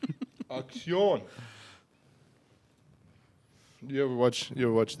Action. You ever watch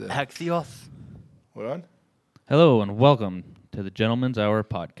that? Axios. What on? Hello and welcome to the Gentleman's Hour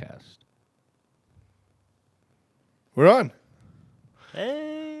podcast. We're on.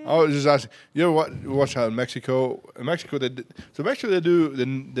 Hey. I was just asking. You ever watch how in Mexico? In Mexico, they do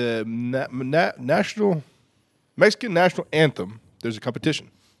the national Mexican national anthem. There's a competition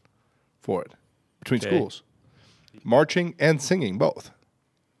for it between Okay. schools, marching and singing both.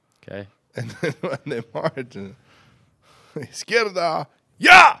 Okay. And then when they march, izquierda,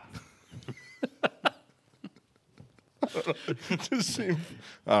 yeah. It just seemed,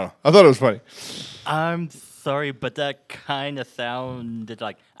 I don't know. I thought it was funny. I'm sorry, but that kind of sounded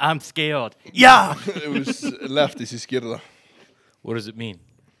like I'm scared. Yeah. It was left is izquierda, What does it mean?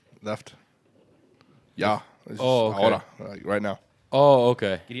 left. Yeah. It's just Oh, okay. ahora, like right now. Oh,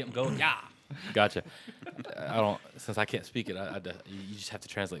 okay. Get him going. Yeah. Gotcha. I don't, since I can't speak it, you just have to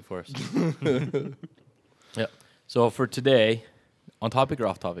translate for us. Yep. So for today, on topic or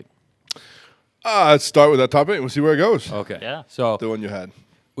off topic? Let's start with that topic and we'll see where it goes. Okay. Yeah. So The one you had.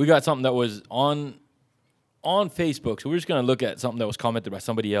 we got something that was on Facebook. So we're just going to look at something that was commented by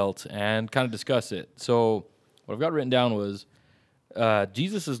somebody else and kind of discuss it. So what I've got written down was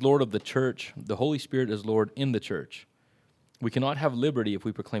Jesus is Lord of the church. The Holy Spirit is Lord in the church. We cannot have liberty if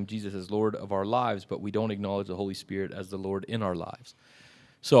we proclaim Jesus as Lord of our lives, but we don't acknowledge the Holy Spirit as the Lord in our lives.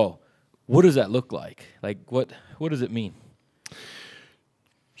 So what does that look like? Like, what does it mean?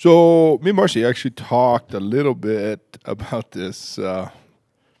 So me and Marcy actually talked a little bit about this. I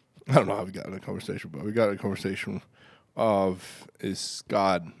don't know how we got in a conversation, but we got in a conversation of, is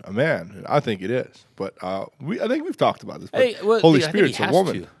God a man? And I think it is. But I think we've talked about this. But Holy I think Spirit's he a has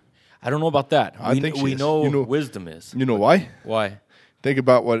woman. to. I don't know about that. I think she we is. know You know- wisdom is. You know why? Why? Think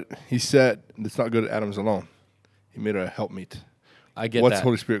about what he said. It's not good at Adam's alone. He made her a helpmeet. I get What's that.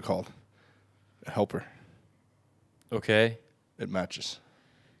 Holy Spirit called? A helper. Okay. It matches.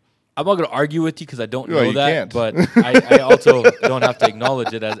 I'm not going to argue with you because I don't Well, know you that, can't. but I also don't have to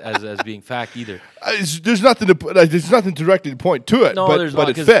acknowledge it as being fact either. There's nothing directly to point to it, No, but there's not.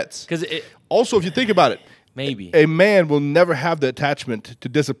 it fits. Because it Also, if you think about it, maybe. a man will never have the attachment to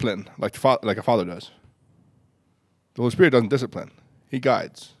discipline like a father does. The Holy Spirit doesn't discipline. He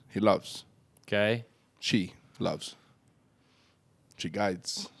guides. He loves. Okay. She loves. She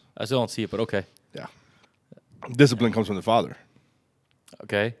guides. I still don't see it, but okay. Yeah. Discipline comes from the Father.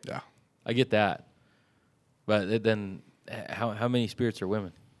 Okay. Yeah. I get that. But then how many spirits are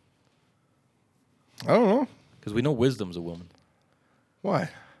women? I don't know. Because we know wisdom's a woman. Why?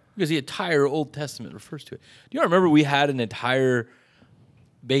 Because the entire Old Testament refers to it. Do you remember we had an entire,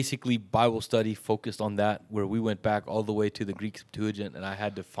 basically, Bible study focused on that, where we went back all the way to the Greek Septuagint, and I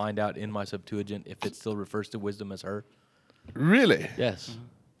had to find out in my Septuagint if it still refers to wisdom as her? Really? Yes.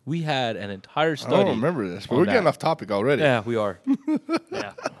 We had an entire I study. don't remember this, but on we're that. getting off topic already. Yeah, we are.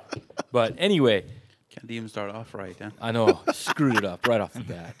 Yeah. But anyway, Can't even start off right, huh? I know, screwed it up right off the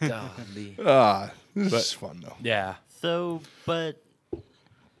bat. Golly. This But- is fun, though. Yeah. So, but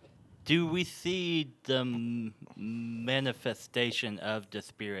do we see the manifestation of the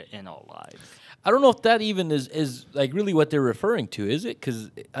Spirit in our lives? I don't know if that even is like really what they're referring to, is it?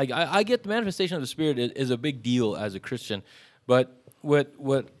 Because I get the manifestation of the Spirit is a big deal as a Christian, but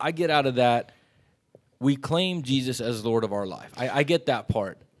what I get out of that, we claim Jesus as Lord of our life. I get that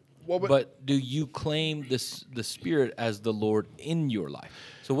part. Well, but do you claim the Spirit as the Lord in your life?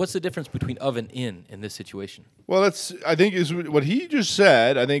 So what's the difference between of and in this situation? Well, I think is what he just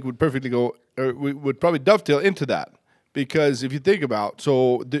said. I think would perfectly go, or would probably dovetail into that, because if you think about,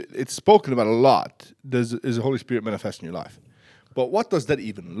 it's spoken about a lot. Is the Holy Spirit manifest in your life? But what does that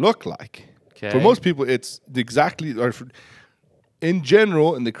even look like? For Okay. most people, it's exactly, or in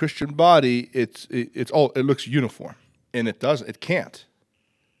general, in the Christian body, it looks uniform, and it doesn't. It can't.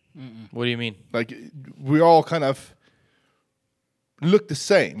 What do you mean? Like we all kind of look the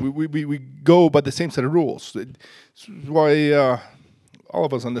same. We go by the same set of rules. It's why all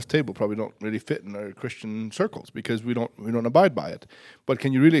of us on this table probably don't really fit in our Christian circles, because we don't abide by it. But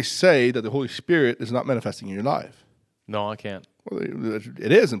can you really say that the Holy Spirit is not manifesting in your life? No, I can't. Well,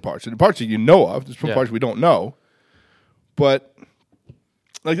 it is in parts. In parts that you know of. There's some Yeah. parts we don't know. But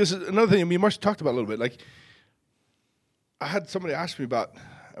like this is another thing. I mean, Marcy talked about a little bit. Like I had somebody ask me about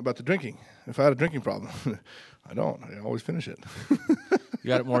the drinking. If I had a drinking problem, I don't. I always finish it. You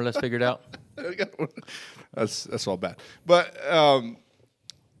got it more or less figured out? That's all bad. But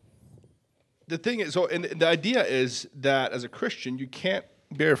the thing is, and the idea is that as a Christian, you can't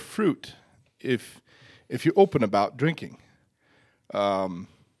bear fruit if you're open about drinking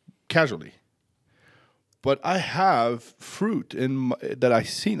casually. but I have fruit that I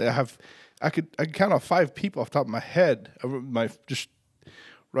seen. I could count off 5 people off the top of my head, just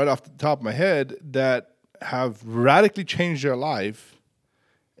right off the top of my head, that have radically changed their life,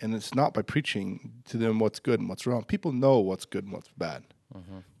 and it's not by preaching to them what's good and what's wrong. People know what's good and what's bad.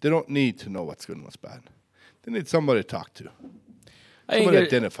 They don't need to know what's good and what's bad. They need somebody to talk to, somebody to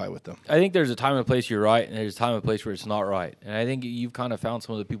identify with them. I think there's a time and place you're right, and there's a time and place where it's not right. And I think you've kind of found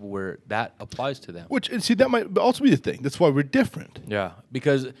some of the people where that applies to them. And see, that might also be the thing. That's why we're different. Yeah,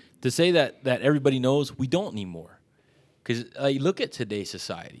 because to say that everybody knows, we don't need more. Because look at today's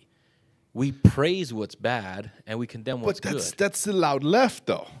society. We praise what's bad and we condemn what's good. That's the loud left,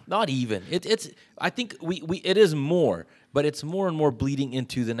 though. Not even. It's. I think it is more, but it's more and more bleeding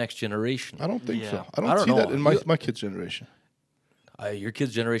into the next generation. I don't think Yeah. so. I don't see know. that in my kids' generation. Your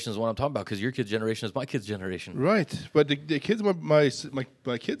kids' generation is what I'm talking about, because your kids' generation is my kids' generation. Right, but the kids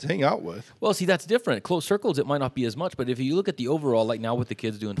my kids hang out with. Well, see, that's different. Close circles, it might not be as much, but if you look at the overall, like now with the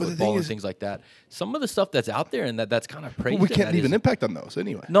kids doing But the football thing and is- things like that, some of the stuff that's out there and that's kind of praised. We and can't that leave an is- impact on those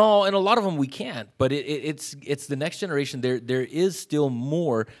anyway. No, and a lot of them we can't. But it's the next generation. There is still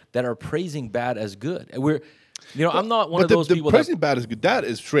more that are praising bad as good. And I'm not one of those people. The praising bad is good. That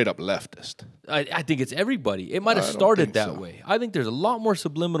is straight up leftist. I think it's everybody. It might have I don't started think that so. way. I think there's a lot more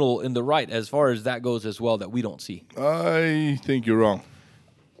subliminal in the right as far as that goes as well that we don't see. I think you're wrong.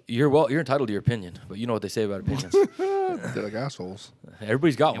 You're entitled to your opinion, but you know what they say about opinions. They're like assholes.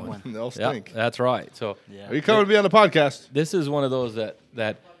 Everybody's got one. They'll Yeah, stink. that's right. So Yeah. Are you coming to be on the podcast? this is one of those that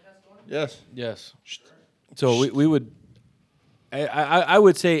Yes. yes. So we would. I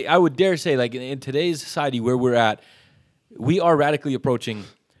would say, I would dare say, like in today's society where we're at, we are radically approaching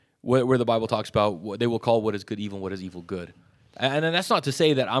where the Bible talks about what they will call what is good evil, what is evil good. And then that's not to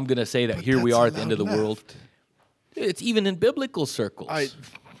say that I'm going to say that here we that's are at the end of the loud world. left. It's even in biblical circles.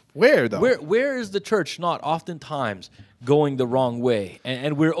 Where though? Where is the church not oftentimes going the wrong way?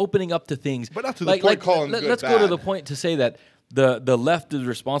 And we're opening up to things. But not to the point calling good let's go to bad. the point to say that the left is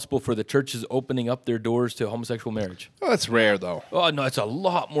responsible for the churches opening up their doors to homosexual marriage. Oh, that's rare though. Oh no, it's a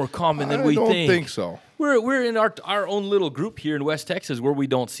lot more common than I we don't think. think so. We're in our own little group here in West Texas where we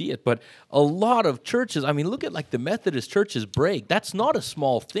don't see it, but a lot of churches. I mean, look at like the Methodist churches break. That's not a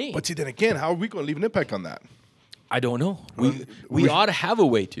small thing. But see, then again, how are we going to leave an impact on that? I don't know. We ought to have a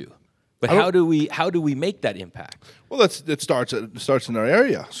way to, but I don't- how do we make that impact? Well, it starts in our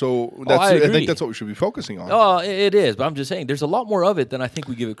area. So I I agree. think that's what we should be focusing on. Oh, it is, but I'm just saying there's a lot more of it than I think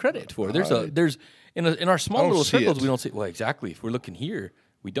we give it credit for. There's in our small I don't little see circles it. we don't see. Well, exactly. If we're looking here,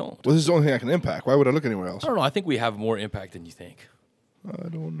 we don't. Well, this is the only thing I can impact. Why would I look anywhere else? I don't know. I think we have more impact than you think. I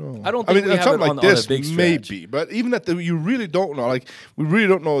don't know. I don't think we have something it like on a this big stretch. maybe, but even that you really don't know. Like we really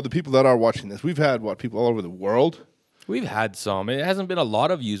don't know the people that are watching this. We've had people all over the world. We've had some. It hasn't been a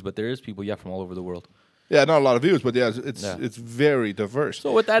lot of views, but there is people, from all over the world. Yeah, not a lot of views, but yeah, it's Yeah. it's very diverse.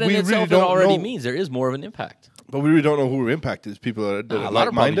 So with that in We itself, really it already know- means there is more of an impact. But we really don't know who we're impacted. Is people that are A lot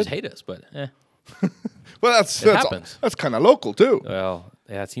of probably like-minded. just hate us, but Well, that's happens. That's kind of local too. well,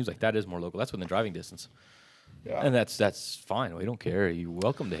 yeah, it seems like that is more local. That's within driving distance, Yeah. and that's fine. We don't care. You're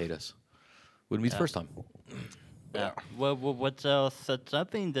welcome to hate us. Wouldn't be the first time. Yeah. Well, what's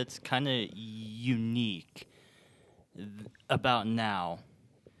something that's kind of unique about now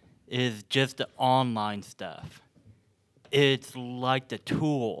is just the online stuff. It's like the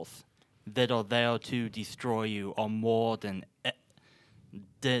tools that are there to destroy you are more than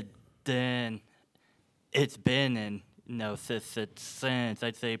than it's been in since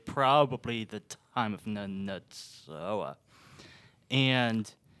I'd say probably the time of Nutsoa.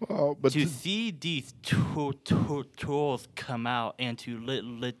 And Well, but to see these tools come out and to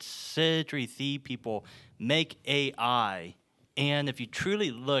literally see people make AI, and if you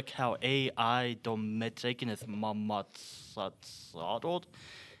truly look how AI domesticated is modeled,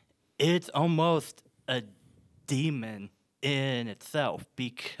 it's almost a demon in itself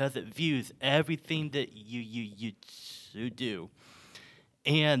because it views everything that you do,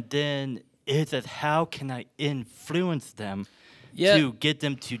 and then it says, how can I influence them Yeah. to get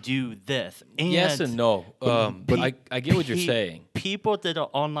them to do this? And Yes and no. But I get what you're saying. People that are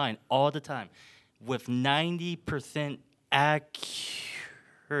online all the time with 90%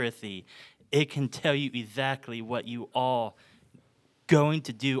 accuracy, it can tell you exactly what you are going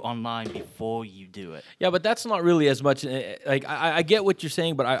to do online before you do it. Yeah, but that's not really as much. Like I get what you're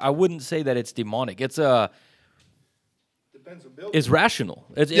saying, but I wouldn't say that it's demonic. It's it's rational.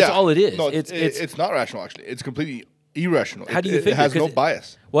 It's all it is. No, it's not rational actually. It's completely irrational. How do you it figure? has 'Cause no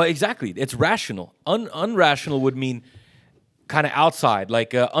bias. Well, exactly. It's rational. Unrational would mean kind of outside.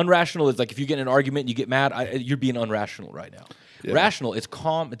 Like unrational is like if you get in an argument and you get mad, you're being unrational right now. Yeah. Rational, it's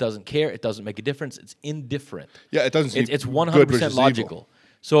calm, it doesn't care, it doesn't make a difference, it's indifferent. Yeah, it doesn't seem It's good 100% versus evil. logical.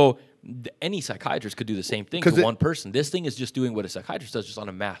 So any psychiatrist could do the same thing 'Cause to it- one person. This thing is just doing what a psychiatrist does, just on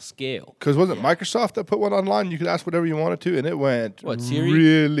a mass scale. Because wasn't Microsoft that put one online? You could ask whatever you wanted to, and it went What, Siri?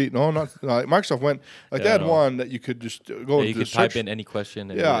 really. No, not Microsoft went like they Yeah, had no. one that you could just go Yeah, into you the could search. type in any question.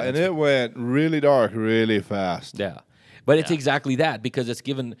 Yeah, and it went really dark, really fast. Yeah, but it's exactly that because it's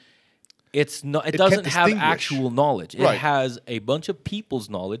given. It's not. It It can't doesn't have distinguish. actual knowledge. It Right. has a bunch of people's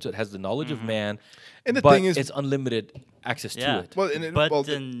knowledge. It has the knowledge of man, And the but thing is- it's unlimited access Yeah. to it. Well, and it, But well,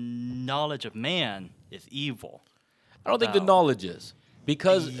 the knowledge of man is evil. I don't think the No. knowledge is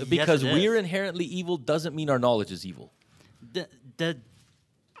because Yes, because it we're is. inherently evil doesn't mean our knowledge is evil. That's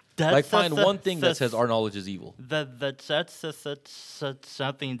Like find one thing that says our knowledge is evil. that's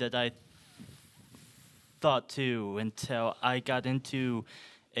something that I thought too until I got into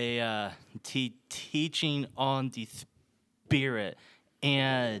a teaching on the spirit,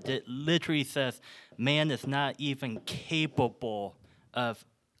 and it literally says man is not even capable of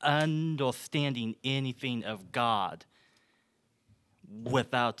understanding anything of God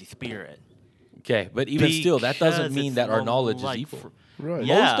without the spirit. Okay, but even still, that doesn't Because mean it's that our more knowledge is like evil. right.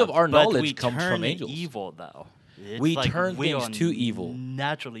 Yeah, Most of our but knowledge we comes turn from it angels. Evil though. It's We like turn we things are to evil,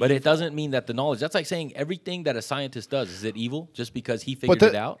 naturally. But it evil. doesn't mean that the knowledge. That's like saying everything that a scientist does is it evil just because he But figured that,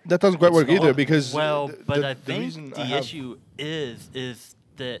 it out. that doesn't quite It's work either not. because Well, the- but the- I the think reason the I have- issue is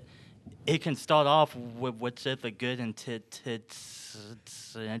that it can start off with what's a good intention,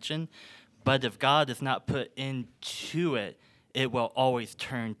 but if God is not put into it, it will always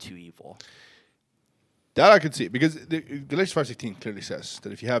turn to evil. That I could see because Galatians 5:16 clearly says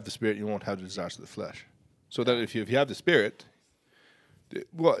that if you have the Spirit, you won't have the desires of the flesh. So that if you have the Spirit,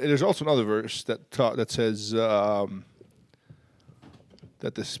 well, there's also another verse that says that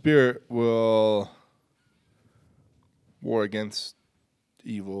the Spirit will war against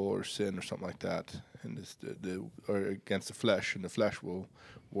evil or sin or something like that, and or against the flesh, and the flesh will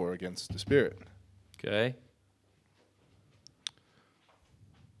war against the Spirit. Okay.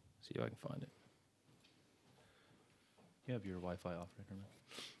 See if I can find it. You have your Wi-Fi off, right? Herman?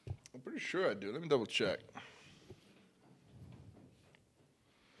 I'm pretty sure I do. Let me double check.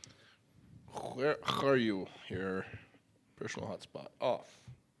 Where are you? Your personal hotspot off.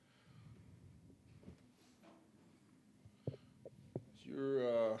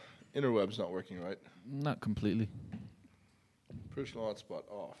 Your interweb's not working, right? Not completely. Personal hotspot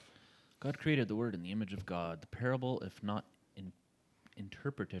off. God created the word in the image of God. The parable, if not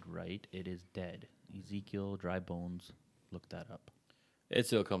interpreted right, it is dead. Ezekiel, dry bones. Look that up. It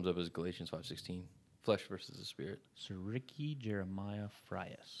still comes up as Galatians 5:16, flesh versus the spirit. Sir Ricky Jeremiah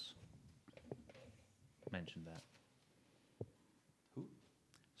Frias mentioned that. Who?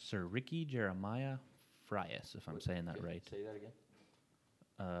 Sir Ricky Jeremiah Frias, if I'm saying that right. Say that again.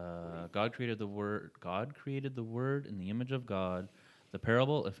 God created the word. God created the word in the image of God. The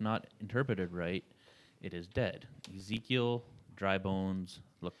parable, if not interpreted right, it is dead. Ezekiel, dry bones.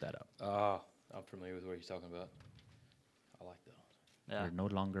 Look that up. Ah, I'm familiar with what he's talking about. I like that. Yeah. We're no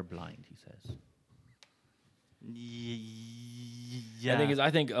longer blind, he says. Yeah. The thing is,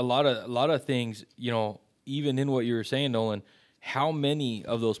 I think a lot of things, even in what you were saying, Nolan, how many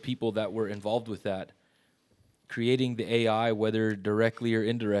of those people that were involved with that, creating the AI, whether directly or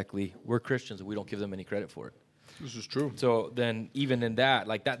indirectly, were Christians, and we don't give them any credit for it. This is true. So then, even in that,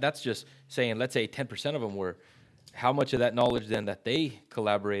 that's just saying, let's say 10% of them were. How much of that knowledge then that they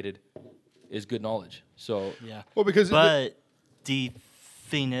collaborated is good knowledge? So Yeah. Well, because But the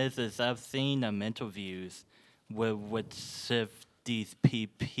thing is I've seen mental views with these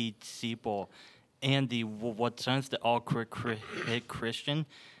people and what sounds to all Christian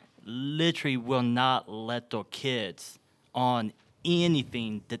literally will not let their kids on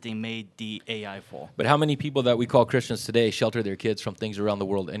anything that they made the AI for. But how many people that we call Christians today shelter their kids from things around the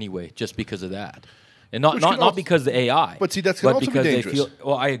world anyway, just because of that? And not Which can not also- because of the AI. But see, that's can but also be because they dangerous. feel.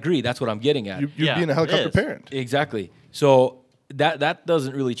 Well, I agree. That's what I'm getting at. you're Yeah, being a it helicopter is. parent. Exactly. So that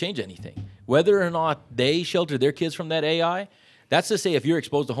doesn't really change anything. Whether or not they shelter their kids from that AI, that's to say if you're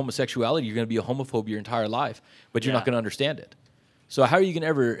exposed to homosexuality, you're going to be a homophobe your entire life, but you're not Yeah. going to understand it. So how are you going to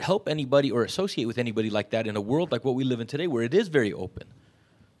ever help anybody or associate with anybody like that in a world like what we live in today where it is very open?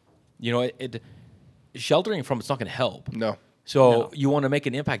 Sheltering from it's not going to help. No. So No. you want to make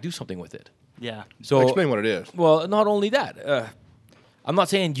an impact, do something with it. Yeah. So Explain what it is. well, not only that, I'm not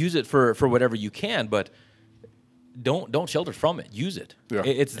saying use it for whatever you can, but don't shelter from it. Use it. Yeah.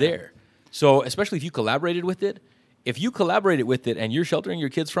 It's there. So especially if you collaborated with it, and you're sheltering your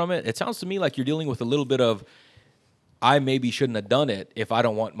kids from it, it sounds to me like you're dealing with a little bit of, I maybe shouldn't have done it if I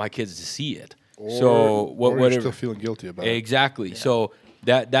don't want my kids to see it. So or you're whatever. still feeling guilty about it. Exactly. So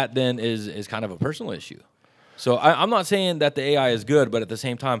that then is kind of a personal issue. So I'm not saying that the AI is good, but at the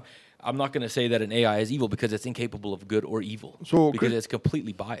same time, I'm not going to say that an AI is evil because it's incapable of good or evil. So because Chris- it's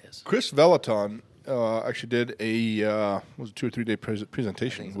completely biased. Chris Velaton actually did a was a 2 or 3 day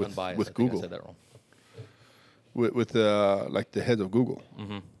presentation It's with unbiased. with I think I Google said that wrong. with like the heads of Google,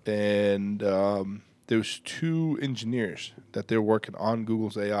 and there's 2 engineers that they're working on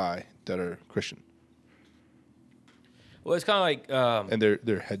Google's AI that are Christian, Well, it's kind of like and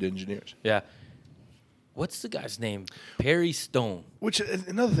they're head engineers. yeah. What's the guy's name? Perry Stone. Which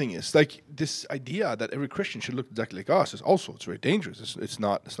another thing is like this idea that every Christian should look exactly like us is also it's very dangerous. It's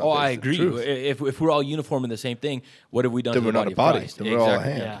not. It's not Oh, based I in the agree. truth. If we're all uniform in the same thing, what have we done Then to we're the not body a body. of Christ? Then we're all a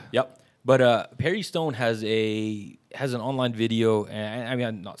Exactly. hand. Yeah. Yep. But Perry Stone has an online video, and I mean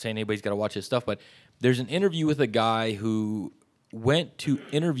I'm not saying anybody's got to watch his stuff, but there's an interview with a guy who went to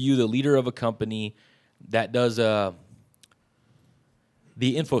interview the leader of a company that does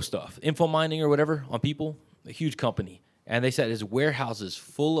the info stuff, info mining or whatever on people, a huge company, and they said his warehouse is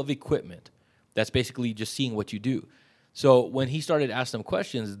full of equipment that's basically just seeing what you do. So when he started asking them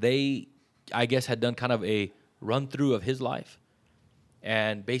questions, they, I guess, had done kind of a run through of his life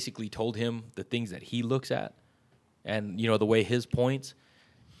and basically told him the things that he looks at and, the way his points.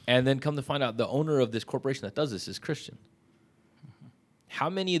 And then come to find out the owner of this corporation that does this is Christian. How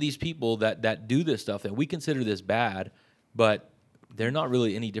many of these people that do this stuff, that we consider this bad, but they're not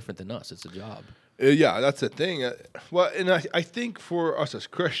really any different than us? It's a job. Yeah, that's the thing. Well, and I think for us as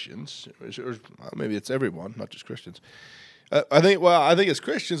Christians, or maybe it's everyone, not just Christians. I think as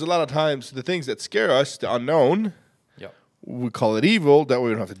Christians, a lot of times the things that scare us, the unknown, Yep. we call it evil. That way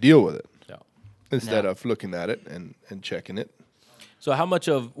we don't have to deal with it Yeah. instead Yeah. of looking at it and checking it. So how much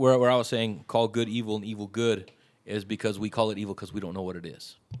of where I was saying call good evil and evil good is because we call it evil because we don't know what it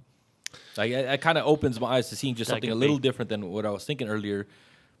is? Like it kind of opens my eyes to seeing just That something a could little be. different than what I was thinking earlier.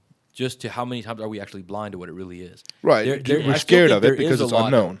 Just to how many times are we actually blind to what it really is? Right. We're We're scared of it because it's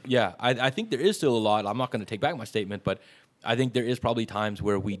unknown. Yeah, I think there is still a lot. I'm not going to take back my statement, but I think there is probably times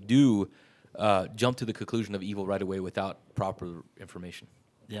where we do jump to the conclusion of evil right away without proper information.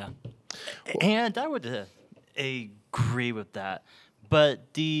 Yeah. And I would agree with that.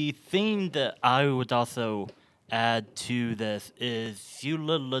 But the thing that I would also add to this is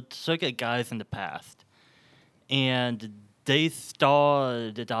let's look at guys in the past. And they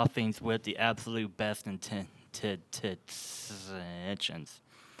started off things with the absolute best intentions.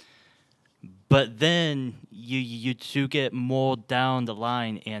 But then you two get more down the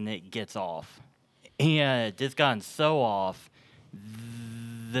line and it gets off. And it's gotten so off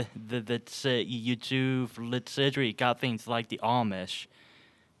that you two literally got things like the Amish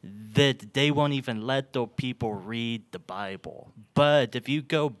that they won't even let the people read the Bible. But if you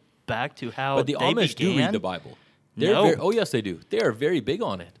go back to how But the they Amish do read began- the Bible. No. Oh, yes, they do. They are very big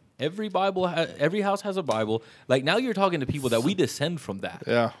on it. Every house has a Bible. Like now, you're talking to people that we descend from that.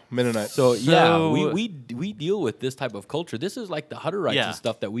 Yeah, Mennonites. So yeah, So- we deal with this type of culture. This is like the Hutterites Yeah. and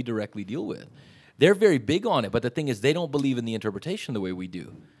stuff that we directly deal with. They're very big on it, but the thing is, they don't believe in the interpretation the way we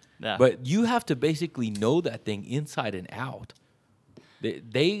do. Yeah. But you have to basically know that thing inside and out.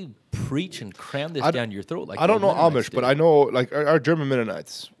 They preach and cram this down your throat. Like I don't the know Mennonites Amish, but did. I know like our German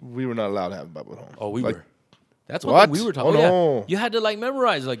Mennonites. We were not allowed to have a Bible at home. Oh, we Like, were. That's what What? we were talking. Oh, Oh, yeah. no. You had to like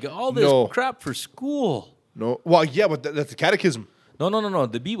memorize like all this No. crap for school. No, well, yeah, but that's the catechism. No.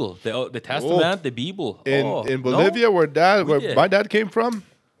 The Bible, the Testament, the Bible. In Oh, in no? Bolivia, where did. my dad came from,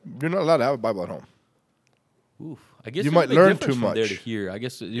 you're not allowed to have a Bible at home. Oof. I guess You there's a might big learn difference too from there much. to here. I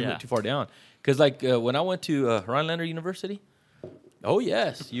guess you Yeah. went too far down. Because like when I went to Rhinelander University, oh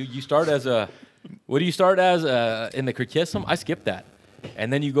yes, you start as a. What do you start as in the Kirkism? I skipped that,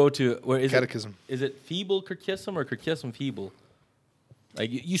 and then you go to where is Catechism. it? Is it feeble Kirkism or Kirkism feeble? Like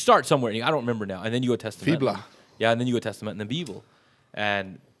you start somewhere. I don't remember now, and then you go Testament. Fibla. Yeah, and then you go Testament and then Bible,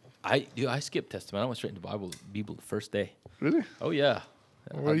 and I skipped Testament. I went straight into Bible the first day. Really? Oh yeah.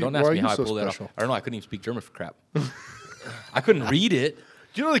 Why Don't why ask are me you how so I pulled that special? off. I don't know. I couldn't even speak German for crap. I couldn't read it.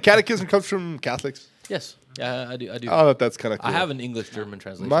 Do you know the catechism comes from Catholics? Yes. Yeah, I do. Oh, that's kind of cool. I have an English-German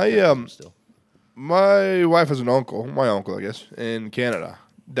translation. My, of catechism still. My wife has an uncle, my uncle, I guess, in Canada,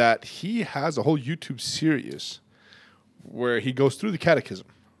 that he has a whole YouTube series where he goes through the catechism.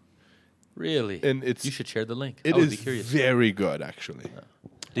 Really? and it's- you should share the link. It I would is be curious. very good, actually.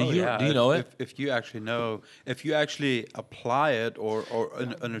 Do you yeah, do you know it? If you actually know, if you actually apply it or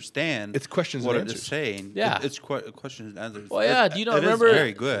understand, It's questions what and it is answers. saying. Yeah. It's questions and answers. Well, yeah. Do you not it is remember?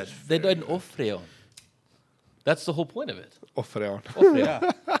 very good. They did an Ofreon. That's the whole point of it. Offrean.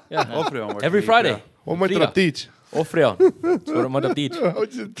 Ofreon. Yeah. Ofreon, Every Friday. Vad man inte Frida. upp dit? Ofreon. That's what I'm gonna teach. How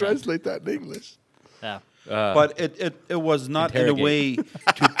would you translate that in English? Yeah. But it was not in a way.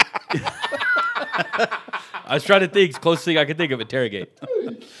 I was trying to think, closest thing I could think of, interrogate.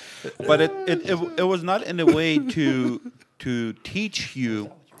 But it was not in a way to teach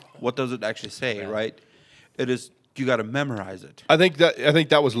you what does it actually say, right? It is you got to memorize it. I think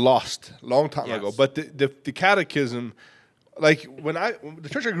that was lost a long time ago. Yes. But the catechism, like when the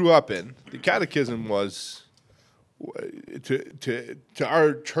church I grew up in, the catechism was to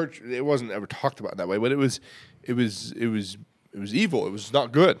our church. It wasn't ever talked about in that way, but it was evil. It was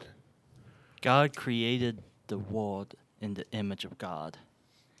not good. God created the world in the image of God.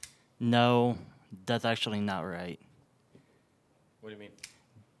 No, that's actually not right. What do you mean?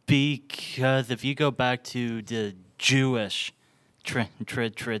 Because if you go back to the Jewish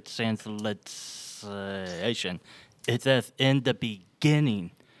translation, it says, in the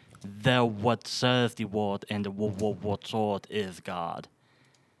beginning, there what serves the world, and the what sort is God.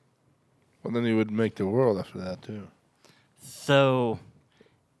 Well, then he would make the world after that too. So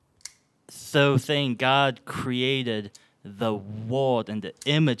saying God created the world in the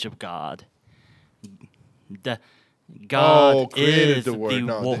image of God, God created is the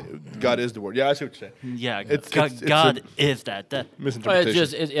word. God is the word. Yeah, I see what you're saying. Yeah, It's God a is that.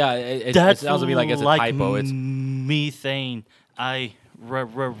 Misinterpretation. It That's sounds to me like it's a typo. It's me saying I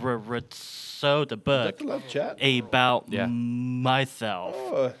wrote the book the love chat. about Yeah. myself.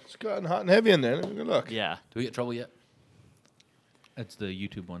 Oh, it's gotten hot and heavy in there. Let me go look. Yeah. do we get in trouble yet? That's the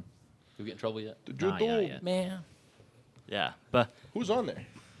YouTube one. Do we get in trouble yet? Nah, yeah, yeah. Man. Yeah. But Who's on there?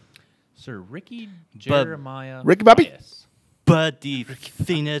 Sir Ricky Jeremiah. Ricky Bobby? Bias. But the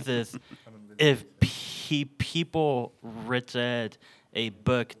thing is if people read a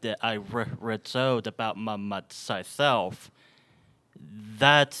book that I read about myself,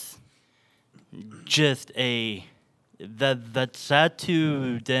 that's just that's sad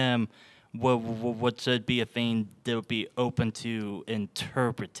to them. What should be a thing that would be open to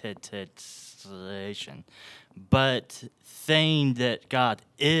interpretation, but saying that God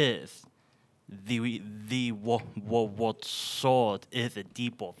is the what sort is a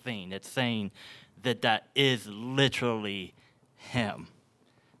deeper thing. It's saying that is literally Him.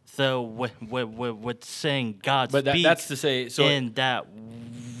 So with saying God But speaks that's to say, so in that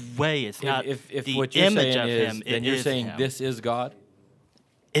way, it's not if the what you're image saying of is, Him. then it you're is saying him. this is God?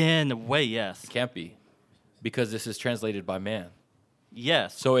 In a way, yes, Can't be. Because this is translated by man.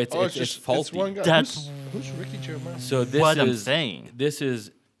 yes. So it's Oh, it's just faulty. It's one guy. That's who's Ricky Jeremiah? So this what I'm is saying. this is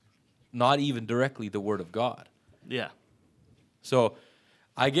not even directly the word of God. Yeah. So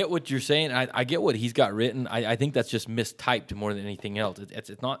I get what you're saying. I get what he's got written. I think that's just mistyped more than anything else.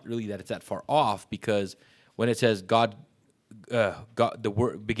 It's not really that it's that far off, because when it says God, the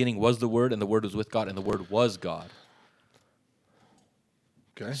word beginning was the Word, and the Word was with God, and the Word was God.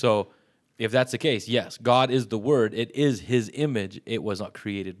 Okay. So if that's the case, yes, God is the Word. It is His image. It was not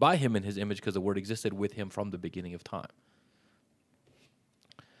created by Him in His image, because the Word existed with Him from the beginning of time.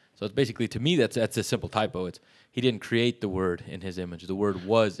 So it's basically, to me, that's a simple typo. It's He didn't create the Word in His image. The Word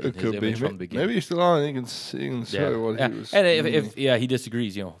was in It His could be. image from the beginning. Maybe he's still on. He can say what Yeah. he was. And if he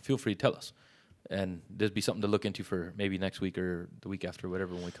disagrees, feel free to tell us, and there'd be something to look into for maybe next week or the week after,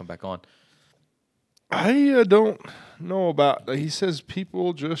 whatever, when we come back on. I don't know about. He says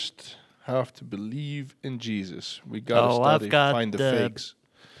people just have to believe in Jesus. We gotta Oh, I've study, got find the the- fakes.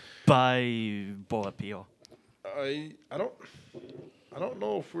 Bible appeal. I don't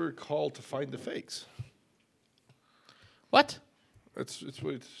know if we're called to find the fakes. What? It's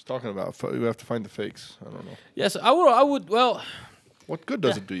what he's talking about. We have to find the fakes. I don't know. Yes, I would. Well, What good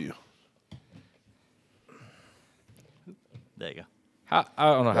does it do you? There you go. I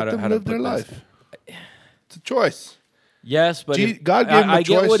don't know Let them how to live put their this. life. It's a choice. Yes, but God gave him a I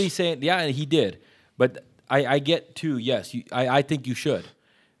get what choice. he's saying. Yeah, He did. But I get too. Yes, I think you should.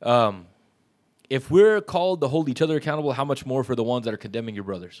 If we're called to hold each other accountable, how much more for the ones that are condemning your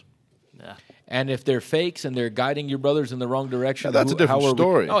brothers? Yeah. And if they're fakes and they're guiding your brothers in the wrong direction, Yeah, that's a different how are we-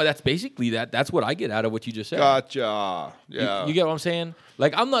 story. Oh, that's basically that. That's what I get out of what you just said. Gotcha. You- Yeah. You, get what I'm saying?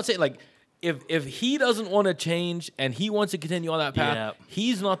 Like, I'm not saying, like, if he doesn't want to change and he wants to continue on that path, Yeah.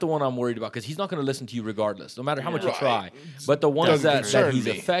 he's not the one I'm worried about, because he's not going to listen to you regardless, no matter how much you Right. try. But the ones Doesn't that concern he's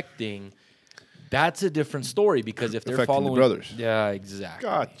me. affecting, that's a different story, because if they're Affecting the following brothers. Yeah, exactly.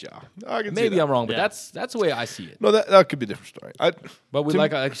 Gotcha. I can see Maybe that. I'm wrong, but Yeah. that's the way I see it. No, that could be a different story. But we to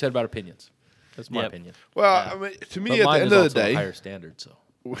like I said about opinions. That's my Yep. opinion. Well, Yeah. I mean, to me, But at mine the end is of also the a day, higher standard. So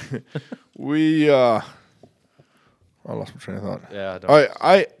we. I lost my train of thought. yeah,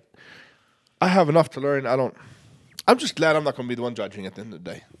 I have enough to learn. I'm just glad I'm not going to be the one judging at the end of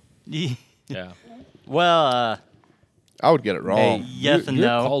the day. yeah. Well, I would get it wrong. Hey, Yes and you're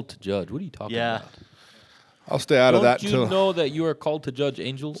no. called to judge. What are you talking Yeah. about? I'll stay out of that Don't you until know that you are called to judge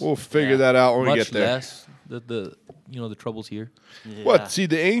angels? we'll figure Yeah. that out when we Much get there. less the the troubles here. Yeah. What? See,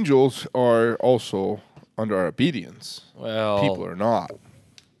 the angels are also under our obedience. Well, People are not.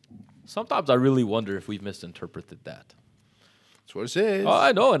 sometimes I really wonder if we've misinterpreted that. That's what it says. Oh,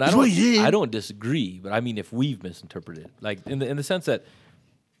 I know, and That's what he said. I don't disagree, but I mean if we've misinterpreted it, like in the sense that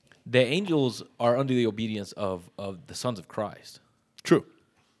the angels are under the obedience of the sons of Christ. True.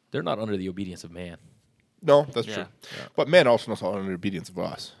 They're not under the obedience of man. No, that's Yeah. true. But man also not under obedience of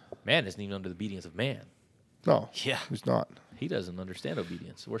us. Man isn't even under the obedience of man. No. Yeah. He's not. He doesn't understand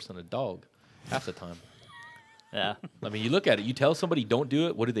obedience. Worse than a dog, half the time. Yeah. I mean, you look at it. You tell somebody don't do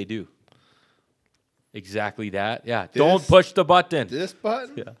it. What do they do? Exactly that. Yeah. Don't This- push the button. This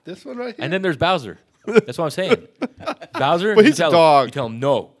button? Yeah. This one right here? And then there's Bowser. That's what I'm saying. Bowser. But you he's a tell dog. Him, you tell him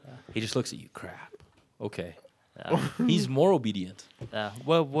no. He just looks at you. Crap. Okay. Yeah. He's more obedient. Yeah.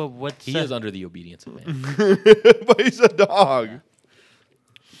 What's He is under the obedience of man. But he's a dog.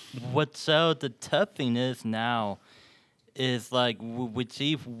 What's so the tough thing is now is like we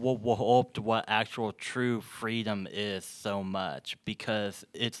see what actual true freedom is so much because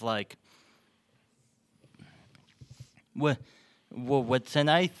it's like when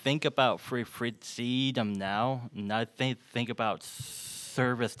I think about freedom now, and I think about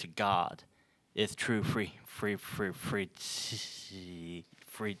service to God is true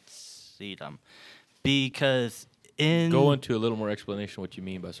freedom because in Go into a little more explanation what you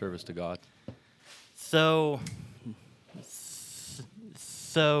mean by service to God. So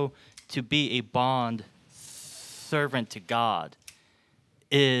to be a bond servant to God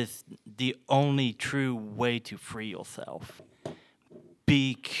is the only true way to free yourself.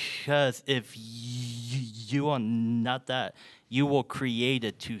 Because if you are not that, you will create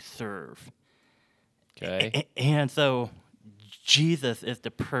it to serve. Okay. And so Jesus is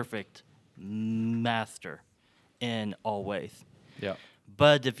the perfect master in all ways. Yeah.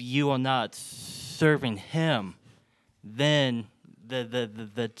 But if you are not serving him, then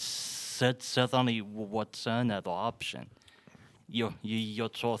that's only what's another option. You're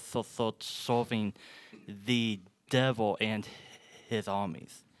serving the devil and his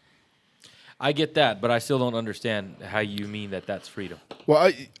armies. I get that, but I still don't understand how you mean that that's freedom.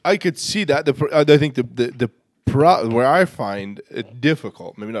 Well, I could see that. I think where I find it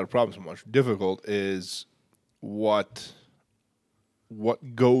difficult, maybe not a problem so much, difficult is what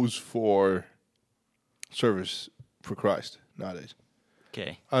goes for service for Christ nowadays.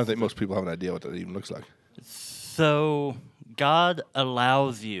 Okay. I don't think most people have an idea what that even looks like. So God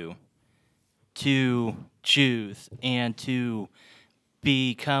allows you to choose and to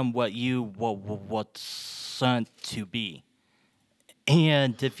become what you what's sent to be.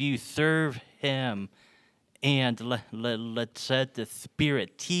 And if you serve him and let's let the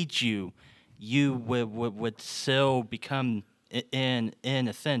Spirit teach you, you would still become, in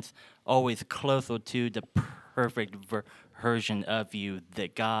a sense, always closer to the perfect version of you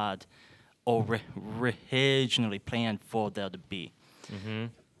that God originally planned for there to be. Mm-hmm.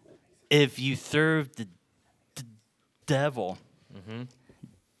 If you serve the devil,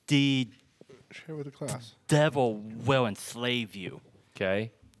 the Share with the class. devil will enslave you.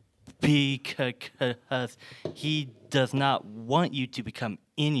 Okay. Because he does not want you to become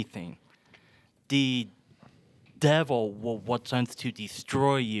anything. The devil will wants to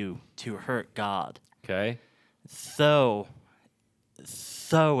destroy you to hurt God. Okay. So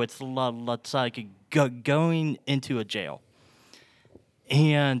it's like going into a jail,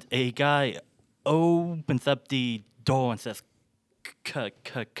 and a guy opens up the door and says,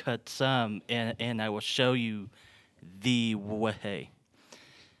 "Cut some, and I will show you the way."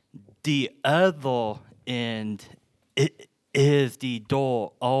 The other end is the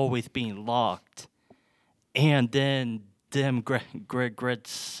door always being locked, and then them grabbing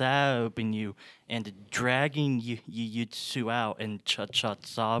you and dragging you two out and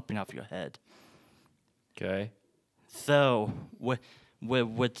chopping off your head. Okay. So,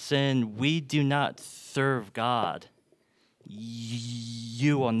 with sin, we do not serve God.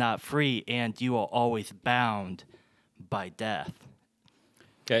 You are not free, and you are always bound by death.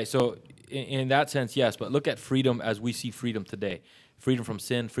 Okay. So in that sense, yes. But look at freedom as we see freedom today. Freedom from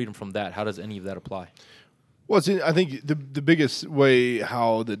sin, freedom from that. How does any of that apply? Well, I think the biggest way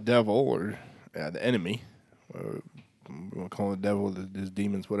how the devil or the enemy, we want to call it the devil, his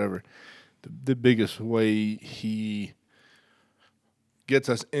demons, whatever, the biggest way he gets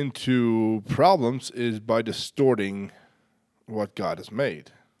us into problems is by distorting what God has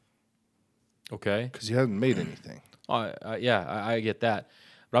made, Okay. because he hasn't made anything. Yeah, I get that.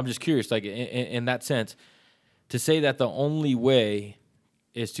 But I'm just curious, like in that sense, to say that the only way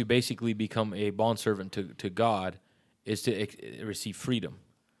is to basically become a bondservant to God is to receive freedom.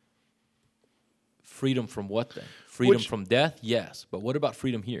 Freedom from what then? Freedom from death? Yes. But what about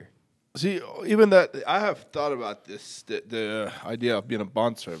freedom here? See, even that, I have thought about this, the idea of being a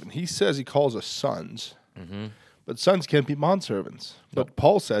bondservant. He says he calls us sons, but sons can't be bondservants. But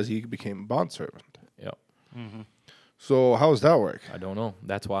Paul says he became a bondservant. Yeah. So how does that work? I don't know.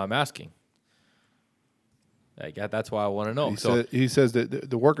 That's why I'm asking. That's why I want to know. He says that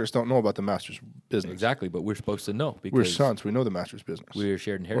the workers don't know about the master's business. Exactly, but we're supposed to know because We're sons. We know the master's business. we're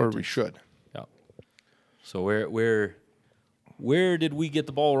shared or inheritance. we should. Yeah. So where did we get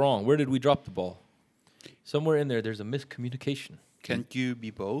the ball wrong? Where did we drop the ball? Somewhere in there's a miscommunication. Can't you be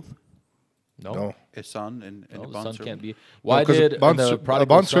both? No. A son and No, a the son bondservant? can't be. Why 'cause did a bondser- the a prodigal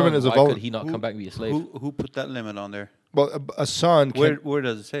bondservant son, is a why vol- could he not come back and be a slave? Who put that limit on there? Well, a son can't, Where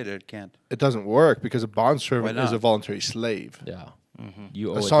does it say that it can't? it doesn't work because a Why bondservant is not? a voluntary slave. Yeah.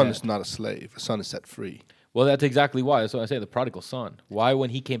 You owe A it son that. is not a slave. A son is set free. Well, that's exactly why. That's what I say. The prodigal son. Why, when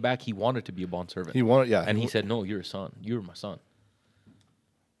he came back, he wanted to be a bondservant. He wanted, yeah. And he said, "No, you're a son. You're my son."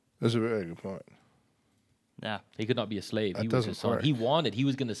 That's a very good point. Yeah. He could not be a slave. That He was doesn't his son. work. He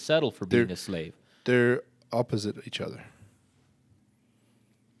was going to settle for being a slave. They're opposite each other.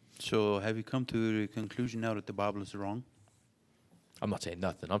 So have you come to the conclusion now that the Bible is wrong? I'm not saying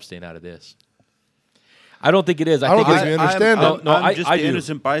nothing. I'm staying out of this. I don't think it is. I don't think think it's, we understand No, that. no, I'm I- just I the do.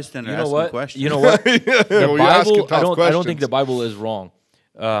 innocent bystander You know asking what? questions. You know what? The Well, you're asking Bible. tough I don't think questions. the Bible is wrong.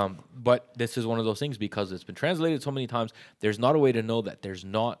 But this is one of those things because it's been translated so many times. There's not a way to know that there's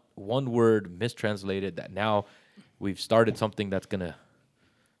not one word mistranslated. That now we've started something that's gonna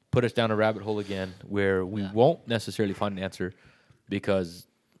put us down a rabbit hole again, where we won't necessarily find an answer because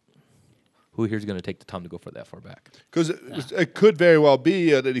who here's going to take the time to go for that far back? Because it could very well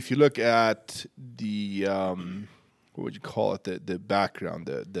be that if you look at the what would you call it, the background,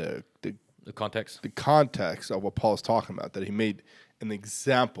 the The context. context of what Paul's talking about, that he made an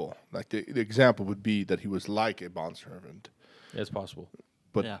example. Like the example would be that he was like a bondservant. It's possible.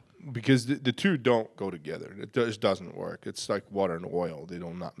 But Yeah. because the two don't go together, it just doesn't work. It's like water and oil; they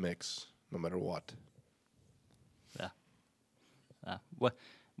do not mix, no matter what.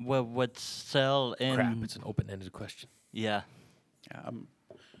 What sell in? Crap! It's an open-ended question. Yeah. Yeah,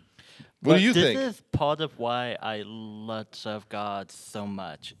 What do you this think? This is part of why I love Serve God so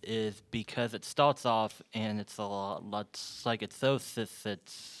much, is because it starts off and it's a lot like it's so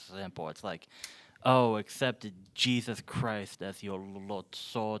simple. It's like, oh, accept Jesus Christ as your Lord,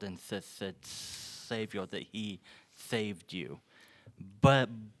 Lord and Savior, that He saved you. But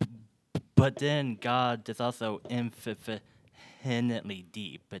then God is also infinitely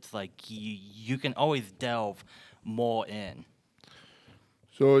deep. It's like you can always delve more in.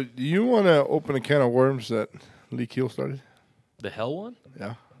 So, do you want to open a can of worms that Lee Keel started? The hell one?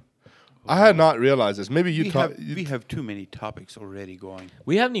 Yeah. I had not realized this. Maybe you we taught. have too many topics already going.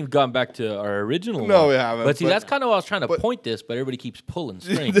 We haven't even gone back to our original No, one. we haven't, But see, but- that's kind of what I was trying to but- point this, but everybody keeps pulling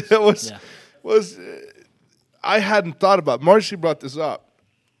strings. That was Yeah. I hadn't thought about. Marcy brought this up.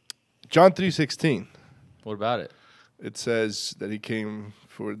 John 3:16. What about it? It says that he came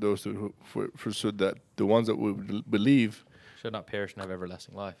for those who for so that the ones that would believe Should not perish and have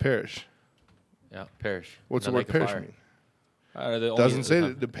everlasting life. perish. Yeah, perish. What's In the lake word of perish fire. mean? Doesn't Doesn't say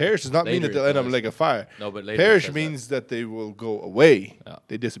that the perish does not mean that Later they'll it end up in does. the lake of fire. No, but later it perish says means that they will go away. Yeah.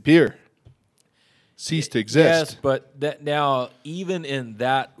 They disappear. Cease to exist. Yes, but that now even in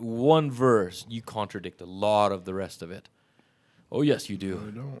that one verse, you contradict a lot of the rest of it. Oh yes, you do.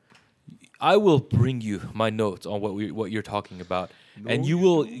 I don't. I will bring you my notes on what you're talking about, and you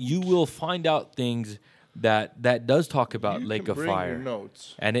will find out things that does talk about You lake can of bring your fire,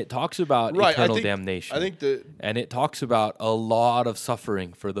 notes. and it talks about Right, eternal I think, damnation. I think that and it talks about a lot of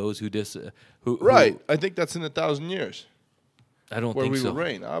suffering for those who who right. I think that's in 1,000 years I don't where think we so. will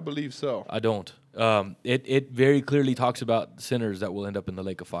reign. I believe so. I don't. It very clearly talks about sinners that will end up in the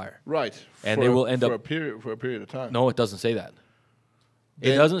lake of fire. Right. And for they a- will end for up- a period of time. No, it doesn't say that. It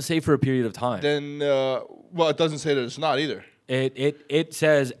Then- doesn't say for a period of time. Then well, it doesn't say that it's not either. It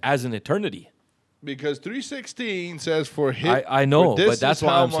says as an eternity. Because 3:16 says for him. I know, for this but that's is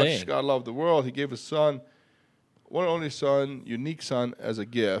what how I'm much saying. God loved the world. He gave His Son, one and only Son, unique Son, as a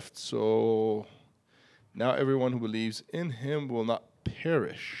gift. So now everyone who believes in Him will not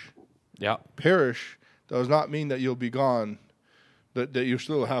perish. Yeah. Perish does not mean that you'll be gone. That you're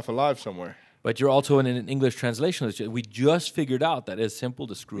still half alive somewhere. But you're also in an English translation. We just figured out that it's simple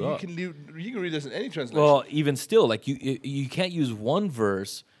to screw You up. can read this in any translation. Well, even still, like you can't use one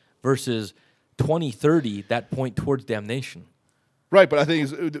verse versus 20, 30 that point towards damnation. Right, but I think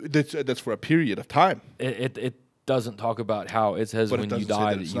that's for a period of time. It doesn't talk about how it says But it when you doesn't say die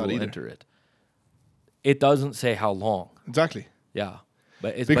that that it's you not will either. enter it. It doesn't say how long. Exactly. Yeah,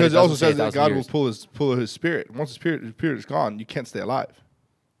 but it's, Because but it also doesn't say says that 1,000 God years. will pull his spirit. Once the spirit is gone, you can't stay alive.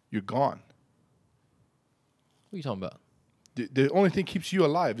 You're gone. What are you talking about? The only thing keeps you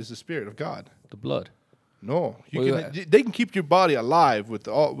alive is the spirit of God. The blood. No, Well, they can keep your body alive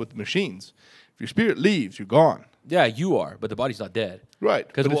with machines. If your spirit leaves, you're gone. Yeah, you are, but the body's not dead. Right,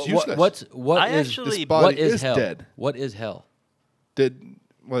 Because but it's useless. what I is actually- This body what is is hell? dead. What is hell?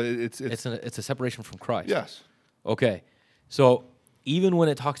 It's It's a separation from Christ. yes. Okay. So even when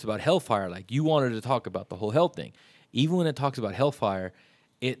it talks about hellfire, like you wanted to talk about the whole hell thing, even when it talks about hellfire,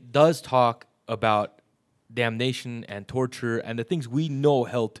 it does talk about damnation and torture and the things we know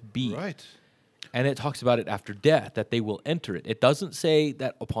hell to be. Right. And it talks about it after death, that they will enter it. It doesn't say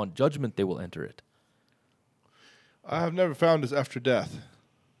that upon judgment they will enter it. I have never found this after death.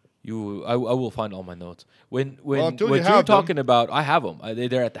 I will find all my notes. When until what you you're have them. talking about, I have them.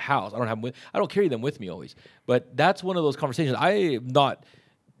 They're at the house. I don't have them. I don't carry them with me always. But that's one of those conversations. I am not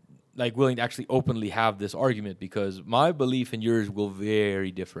like willing to actually openly have this argument because my belief and yours will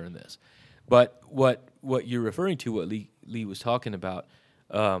very differ in this. But what you're referring to, what Lee was talking about,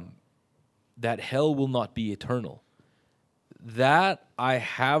 that hell will not be eternal. That I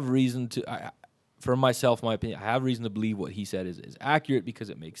have reason to. For myself, my opinion, I have reason to believe what he said is accurate because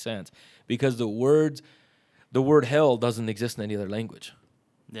it makes sense. Because the word hell doesn't exist in any other language.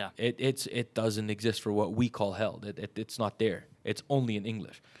 Yeah. It doesn't exist for what we call hell. It's not there. It's only in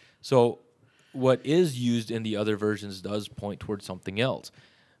English. So what is used in the other versions does point towards something else.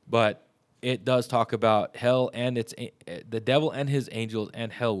 But it does talk about hell and the devil and his angels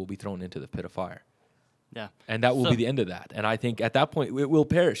and hell will be thrown into the pit of fire. Yeah. And that will So- be the end of that. And I think at that point it will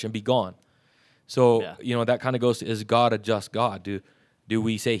perish and be gone. So, Yeah. that kind of goes to, is God a just God? Do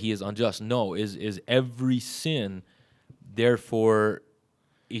we say he is unjust? No. Is every sin therefore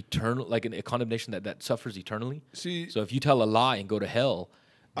eternal, like a condemnation that suffers eternally? See, So if you tell a lie and go to hell,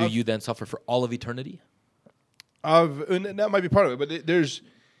 do you then suffer for all of eternity? and that might be part of it, but there's,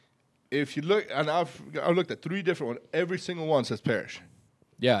 if you look, and I've looked at 3 different ones. Every single one says perish.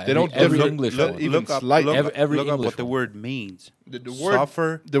 Yeah, They don't every look- English look- one. even Look up, slight- look, Every- every look up English what the one. word means. The word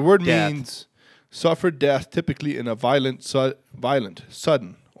Suffer. The word death. means suffer death, typically in a violent,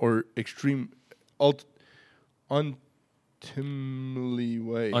 sudden, or extreme, untimely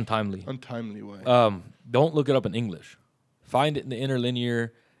way. Untimely. Untimely way. Don't look it up in English. Find it in the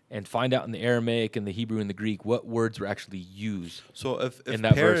interlinear and find out in the Aramaic and the Hebrew and the Greek what words were actually used. So if in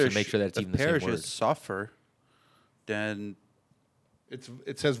that verse perish, and make sure that it's if even the same perish word. is suffer, then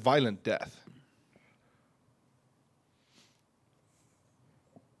it says violent death.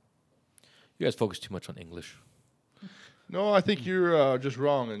 You guys focus too much on English. No, I think you're just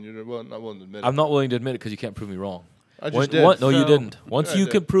wrong, and you're not willing to admit it. I'm not willing to admit it because you can't prove me wrong. I just One- did. one- no, you So- didn't. Once Yeah, I you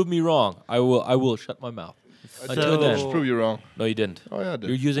did. can prove me wrong, I will shut my mouth. I Until just, then. just prove you wrong. No, you didn't. Oh yeah, I did.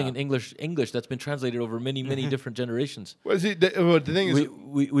 You're using an English that's been translated over many different generations. Well, see, the thing is,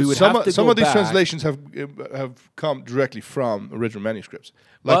 We would some have to some go of these back, translations have come directly from original manuscripts,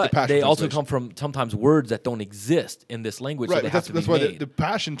 like the but Passion they also translation. come from sometimes words that don't exist in this language, so Right, they that's have to be why made. the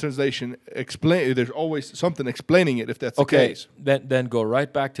Passion translation explain. There's always something explaining it if that's the Okay, case. then go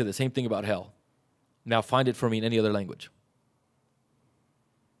right back to the same thing about hell. Now find it for me in any other language.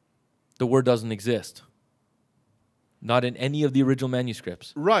 The word doesn't exist. Not in any of the original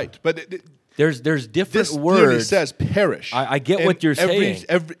manuscripts. Right, but There's different this literally words. says perish. I get And what you're saying.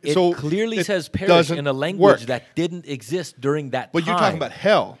 It so clearly it says perish doesn't in a language work. that didn't exist during that But time. you're talking about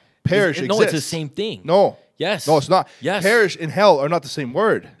hell. Perish No, exists. it's the same thing. No. Yes. No, it's not. Yes. Perish and hell are not the same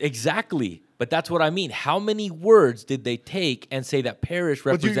word. Exactly. But that's what I mean. How many words did they take and say that perish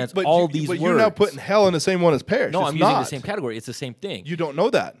represents all these but words? you're now putting hell in the same one as perish. No, It's I'm using the not. same category. It's the same thing. You don't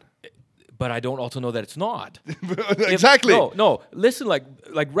know that. But I don't also know that it's not. Exactly. No. Listen, like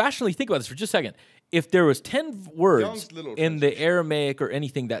rationally think about this for just a second. If there was 10 words Young's little in the Aramaic or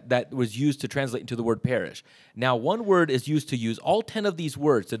anything that was used to translate into the word perish, now one word is used to use all 10 of these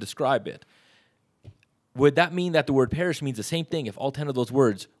words to describe it. Would that mean that the word perish means the same thing if all 10 of those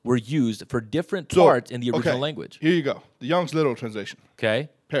words were used for different parts in the original okay, language? Here you go. The Young's literal translation. Okay?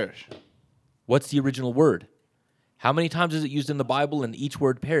 Perish. What's the original word? How many times is it used in the Bible, and each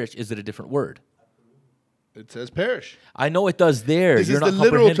word perish, is it a different word? It says perish. I know it does there. This You're is not the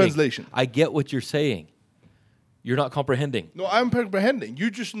literal comprehending. translation. I get what you're saying. You're not comprehending. No, I'm comprehending. You're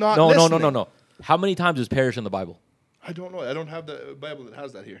just not No. listening. How many times is perish in the Bible? I don't know. I don't have the Bible that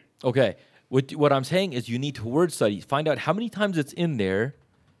has that here. Okay. What I'm saying is you need to word study. Find out how many times it's in there,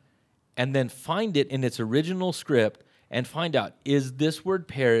 and then find it in its original script and find out, is this word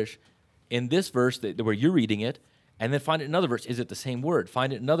perish in this verse where you're reading it, and then find it in another verse. Is it the same word?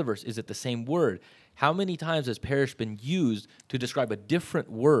 Find it in another verse. Is it the same word? How many times has perish been used to describe a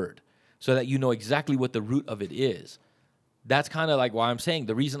different word so that you know exactly what the root of it is? That's kind of like why I'm saying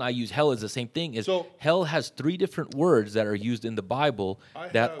the reason I use hell is the same thing. Is So- hell has 3 different words that are used in the Bible I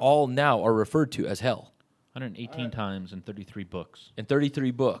that have- all now are referred to as hell. 118 times in 33 books. In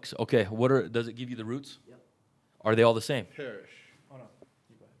 33 books. Okay, does it give you the roots? Yep. Are they all the same? Perish.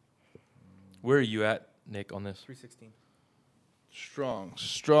 Where are you at, Nick, on this? 316.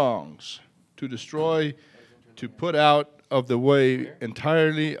 Strongs. To destroy, to put out of the way,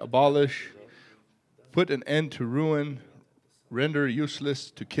 entirely abolish, put an end to ruin, render useless,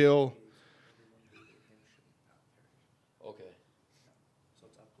 to kill. Okay.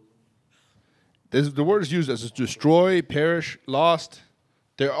 The word is used as destroy, perish, lost.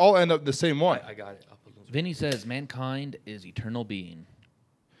 They all end up the same one. I got it. Vinny says mankind is eternal being.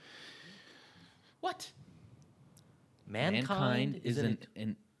 What? Mankind is an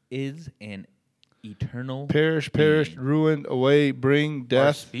eternal Perish, being. perished, ruined, away, bring,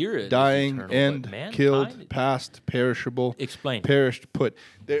 death, spirit is dying, eternal, but end, mankind- killed, past, perishable. Explain. Perished, put.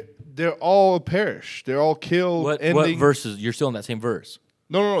 They're all perish. They're all killed, What ending. verses? You're still in that same verse.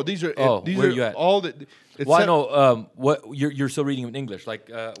 No. These are these where are you at? all the. It's Well, I set- know what you're still reading in English, like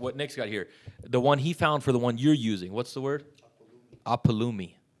what Nick's got here. The one he found for the one you're using. What's the word?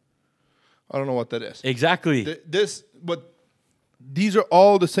 Apolumi. I don't know what that is. Exactly. These are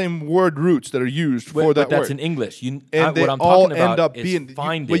all the same word roots that are used for that but that's word. in English. And What they I'm all talking about end up is being.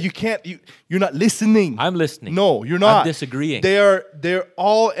 find But it. you can't. You're not listening. I'm listening. No, you're not. I'm disagreeing. They're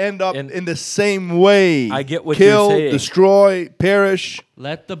all end up And in the same way. I get what you're Kill, saying. destroy, perish.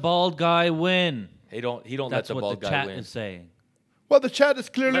 Let the bald guy win. He don't let That's the what bald the guy chat win. is saying. Well, the chat is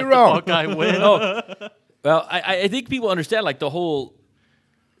clearly Let the wrong. bald guy win. Well, I think people understand like the whole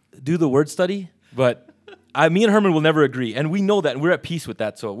do the word study, but me and Herman will never agree, and we know that, and we're at peace with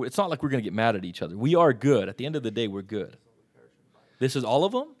that. So it's not like we're gonna get mad at each other. We are good. At the end of the day, we're good. This is all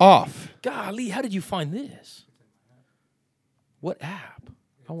of them. Off. Golly, how did you find this? What app?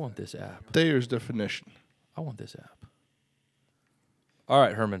 I want this app. Thayer's definition. I want this app. All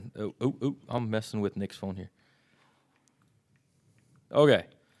right, Herman. Oh, I'm messing with Nick's phone here. Okay.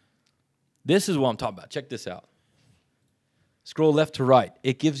 This is what I'm talking about. Check this out. Scroll left to right.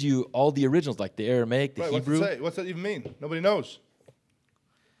 It gives you all the originals, like the Aramaic, the Right, what's it Hebrew. say? What's that even mean? Nobody knows.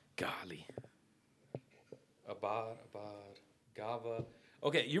 Golly. Abad, Gava.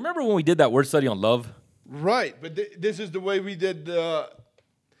 Okay, you remember when we did that word study on love? Right, but this is the way we did.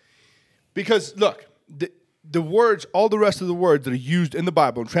 Because look, the words, all the rest of the words that are used in the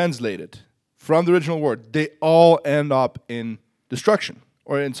Bible and translated from the original word, they all end up in destruction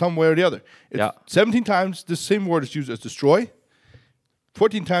or in some way or the other. It's Yeah. 17 times the same word is used as destroy.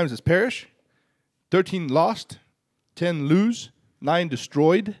 14 times as perish. 13 lost. 10 lose. 9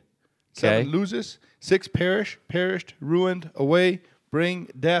 destroyed. 7 Okay. loses. 6 perish, perished, ruined, away, bring,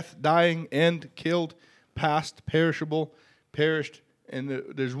 death, dying, end, killed, past, perishable, perished, and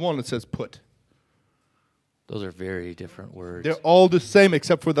there's one that says put. Those are very different words. They're all the same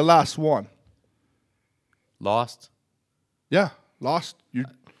except for the last one. Lost. Yeah, lost. You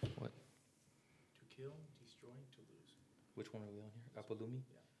What? To kill, destroy, to lose. Which one are we on here? Apolumi?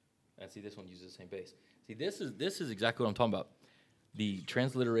 Yeah. And see, this one uses the same base. See, this is exactly what I'm talking about. The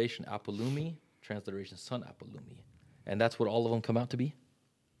transliteration Apolumi, transliteration Son Apolumi. And that's what all of them come out to be?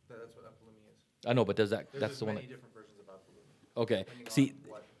 That's what Apolumi is. I know, but that's There's the one many that... different versions of Apolumi. Okay. See,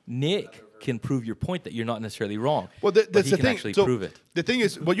 Nick can prove your point that you're not necessarily wrong. well, but that's he the can thing. actually So prove it. the thing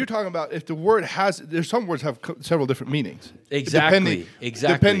is, what you're talking about, if the word has, there's some words have several different meanings. Exactly,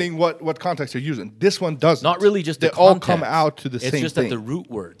 exactly. Depending what context they're using. This one doesn't. Not really just they the all context. come out to the it's same just thing. that the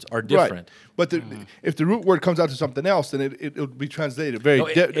root words are different. Right. But if the root word comes out to something else, then it'll be translated very No, or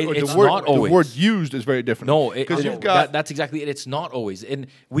it's the word not the word always. used is very different. No, because you've got that's exactly it. It's not always, and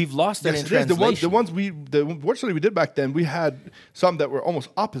we've lost that yes, in it is. translation. The word study we did back then, we had some that were almost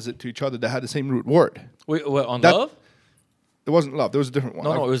opposite to each other that had the same root word. Wait, what, on That- love? It wasn't love. There was a different one.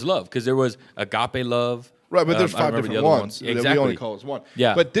 No, it was love because there was agape love. Right, but there's I 5 remember the different other ones that Exactly. we only call as one.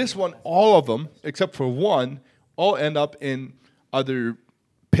 Yeah. But this one, all of them, except for one, all end up in either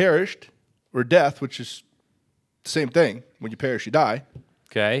perished or death, which is the same thing. When you perish, you die.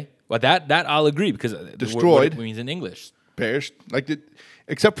 Okay, well that I'll agree because what Destroyed. it means in English. Perished.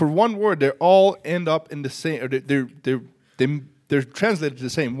 Except for one word, they all end up in the same. Or they're translated the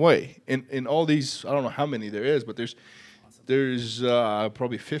same way in all these. I don't know how many there is, but there's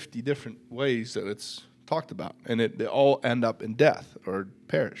probably 50 different ways that it's talked about, and they all end up in death or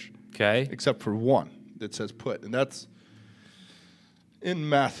perish, Okay, except for one that says put, and that's in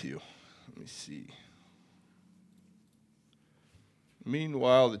Matthew. Let me see.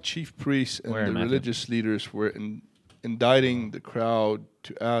 Meanwhile, the chief priests and Where in the Matthew? religious leaders were indicting the crowd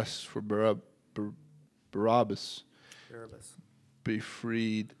to ask for Barabbas Barabbas. be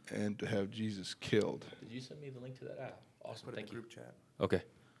freed and to have Jesus killed. Did you send me the link to that app? Awesome, Put it in thank the you. group chat. Okay.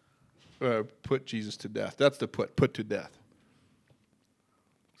 Put Jesus to death. That's the put to death.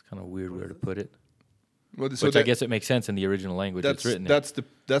 It's kind of a weird way to put it. Well, Which I guess it makes sense in the original language it's written in. that's the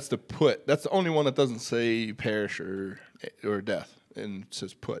put. That's the only one that doesn't say perish or death, and it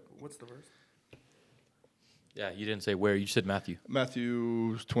says put. What's the verse? Yeah, you didn't say where. You said Matthew.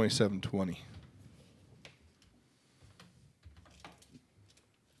 Matthew 27:20. You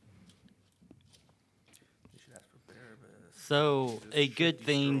should ask for Barabbas. So Jesus a should good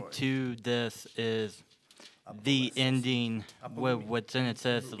thing destroy. to this is the ending. What's in it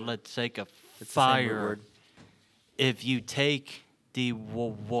says, "Let's take a It's the same root fire." word. If you take the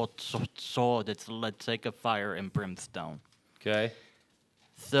sword, it's "Let's take a fire and brimstone." Okay.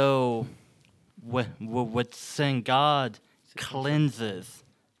 So, what's saying God cleanses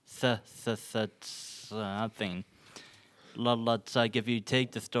something. Let's like if you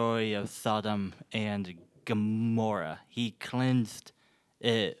take the story of Sodom and Gomorrah, He cleansed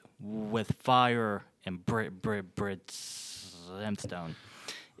it with fire and brimstone.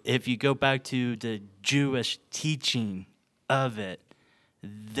 If you go back to the Jewish teaching of it,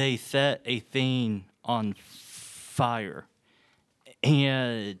 they set a thing on fire.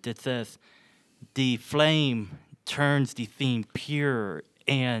 And it says the flame turns the thing pure,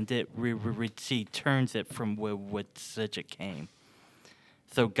 and it turns it from which it came.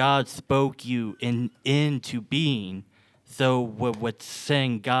 So God spoke you into being. So what's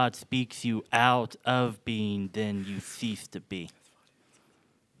saying God speaks you out of being, then you cease to be.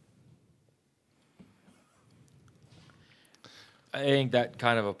 I think that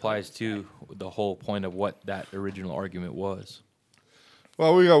kind of applies to the whole point of what that original argument was.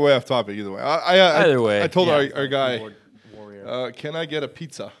 Well, we got way off topic either way. I Either way, I told yeah. our guy, Warrior. can I get a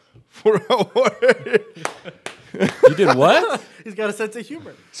pizza for a order? You did what? He's got a sense of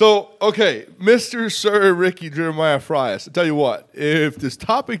humor. So, okay, Mr. Sir Ricky Jeremiah Frias, I tell you what, if this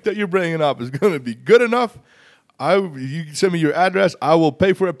topic that you're bringing up is going to be good enough, you can send me your address. I will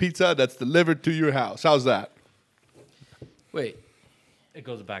pay for a pizza that's delivered to your house. How's that? Wait. It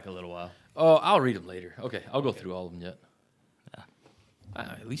goes back a little while. Oh, I'll read them later. Okay, I'll go through all of them yet.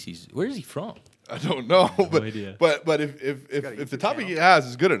 At least where is he from? I don't know, but idea. but if got a the YouTube topic channel. he has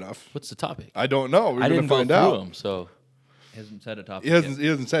is good enough, What's the topic? I don't know. We're I going didn't to go find through out. them, so He hasn't said a topic. He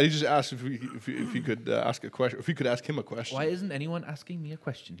hasn't said. He just asked if he could ask a question. If he could ask him a question. Why isn't anyone asking me a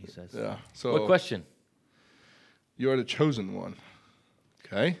question? He says. Yeah. So what question? You are the chosen one.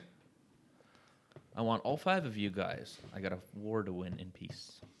 Okay. I want all 5 of you guys. I got a war to win in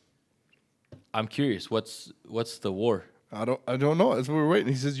peace. I'm curious. What's the war? I don't know. That's what we're waiting.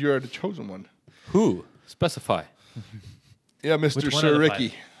 He says you are the chosen one. Who? Specify. Yeah, Mr. Which one Sir of the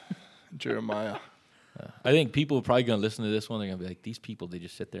Ricky. Jeremiah. I think people are probably going to listen to this one. They're going to be like, these people, they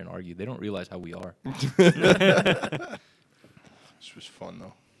just sit there and argue. They don't realize how we are. This was fun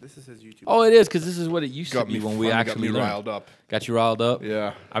though. This is his YouTube. Oh, it is, because this is what it used to Got be me when we fun, actually got me learned. riled up. Got you riled up?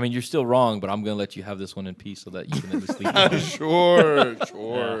 Yeah. I mean, you're still wrong, but I'm going to let you have this one in peace so that you can at least sleep. Sure.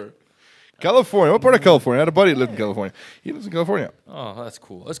 California. What part of California? I had a buddy that lived in California. He lives in California. Oh, that's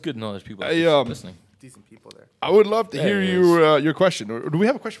cool. That's good to know there's people Hey, listening. Decent people there. I would love to There hear he your question. Or do we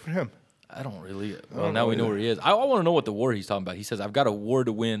have a question for him? I don't really. I Well, don't now know we know either. where he is. I want to know what the war he's talking about. He says, I've got a war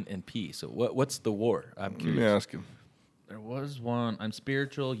to win in peace. So what's the war? I'm Let me curious. ask him. There was one. I'm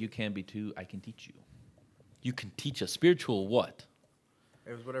spiritual. You can be too. I can teach you. You can teach a spiritual what?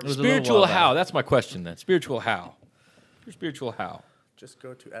 It was whatever. It was a little Spiritual while how? back. That's my question then. Spiritual how? Your spiritual how? Just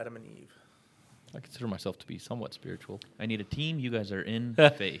go to Adam and Eve. I consider myself to be somewhat spiritual. I need a team. You guys are in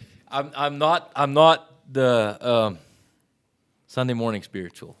faith. I'm not the Sunday morning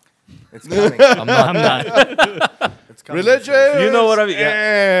spiritual. It's coming. I'm not It's coming. Religious. You know what I mean?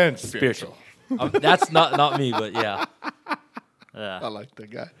 Yeah. And spiritual. That's not me, but yeah. I like that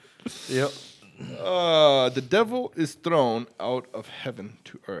guy. Yep. The devil is thrown out of heaven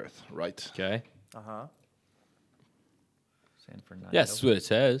to earth, right? Okay. Uh-huh. San Fernando. Yes, that's what it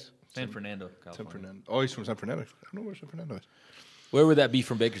says. San Fernando, San California. Fernando. Oh, he's from San Fernando. I don't know where San Fernando is. Where would that be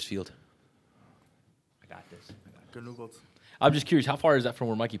from Bakersfield? I got this. Good noodles. I'm just curious, how far is that from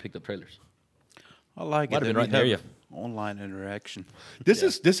where Mikey picked up trailers? I like Might have it. been that right we in the area. have Online interaction. This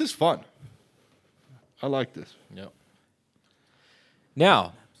is fun. I like this. Yep.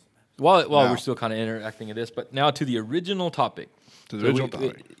 Now, while Now. we're still kind of interacting in this, but now to the original topic. To the original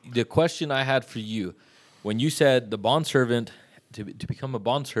topic. The question I had for you, when you said the bondservant to become a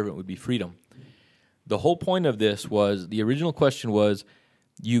bondservant would be freedom. The whole point of this was, the original question was,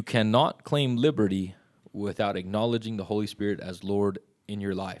 you cannot claim liberty without acknowledging the Holy Spirit as Lord in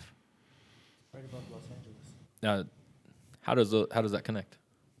your life. Right above Los Angeles. Now, how does that connect?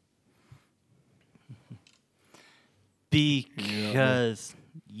 Because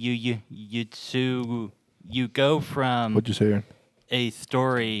you go from What'd you say, Aaron? a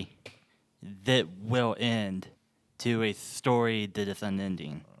story that will end to a story that is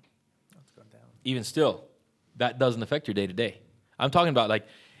unending. Let's go down. Even still, that doesn't affect your day to day. I'm talking about, like,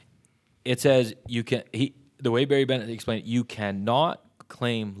 it says the way Barry Bennett explained it, you cannot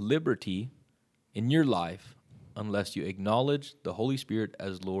claim liberty in your life unless you acknowledge the Holy Spirit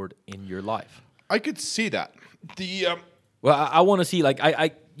as Lord in your life. I could see that. Well, I want to see, like,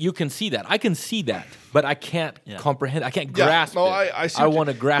 you can see that. I can see that, but I can't comprehend. I can't grasp it. I see I what want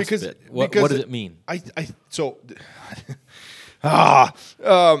to you- grasp because- it. What because does it mean? So,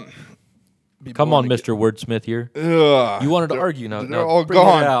 Come on, Mr. Wordsmith here. You wanted to argue now. They're Now all bring it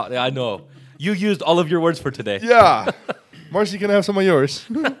gone. out. Yeah, I know. You used all of your words for today. Yeah. Marcy, can I have some of yours?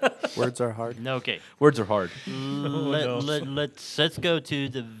 Words are hard. Okay, Words are hard. let's go to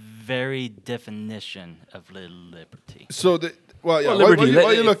the very definition of liberty. So, Well, while liberty,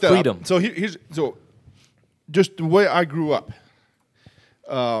 you look that freedom. up. So here's just the way I grew up.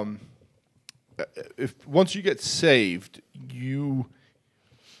 If once you get saved, you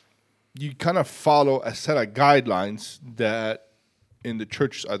kind of follow a set of guidelines that in the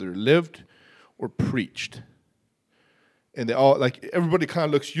church either lived or preached. And they all, like, everybody kind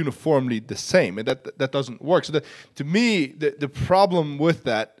of looks uniformly the same, and that doesn't work. So to me, the problem with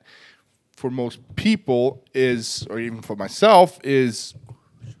that for most people is, or even for myself, is,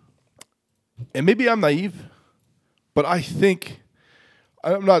 and maybe I'm naive, but I think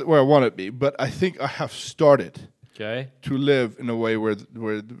I'm not where I want to be, but I think I have started Okay. to live in a way where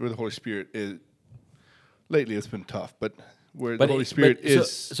the Holy Spirit is. Lately, it's been tough, but where the Holy Spirit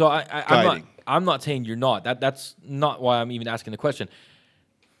is. So guiding. I'm not saying you're not. That's not why I'm even asking the question.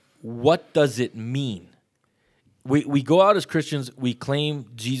 What does it mean? We go out as Christians. We claim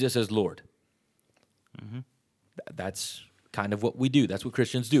Jesus as Lord. That's kind of what we do. That's what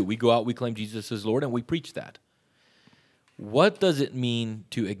Christians do. We go out, we claim Jesus as Lord, and we preach that. What does it mean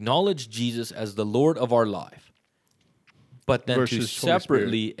to acknowledge Jesus as the Lord of our life, but then to Versus Holy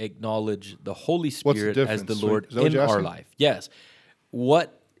separately acknowledge the Holy What's the Spirit as the difference? Lord Is that what in you're our asking? life? Yes.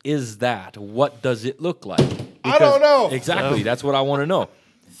 What is that? What does it look like? I don't know. Exactly. That's what I want to know.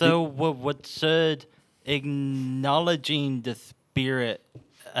 So what should acknowledging the Spirit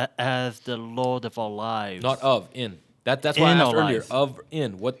as the Lord of our lives, Not of, in. That's why I In asked our earlier. lives. Of,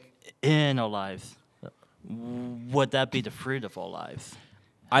 in. What? in our lives, would that be the fruit of our lives?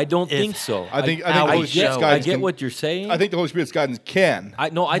 I don't If- think so. I think the how Holy we Spirit's show- I guidance get can- what you're saying. I think the Holy Spirit's guidance can. I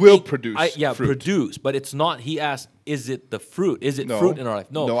will think, produce. fruit. produce, but it's not. He asked, "Is it the fruit? Is it No. fruit in our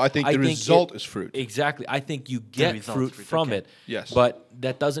life?" No, No, I think the result is fruit. Exactly. I think you get result's fruit fruit, from okay. it. Yes. but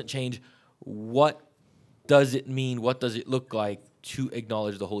that doesn't change. What does it mean? What does it look like to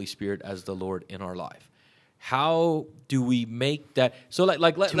acknowledge the Holy Spirit as the Lord in our life? How do we make that? So,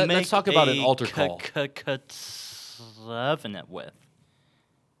 let's talk about an altar call Covenant with.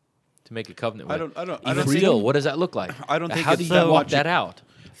 to make a covenant. I with. don't Even think- still, what does that look like? I don't think How it's do you that walk much- that out?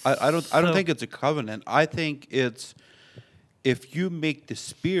 I don't So- think it's a covenant. I think it's if you make the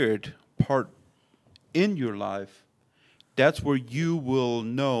Spirit part in your life, that's where you will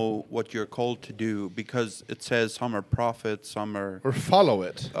know what you're called to do, because it says some are prophets, some are Or follow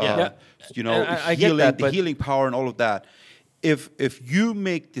it. Yeah. you know, And I get healing, that, the but- healing power and all of that. If you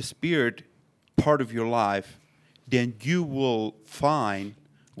make the Spirit part of your life, then you will find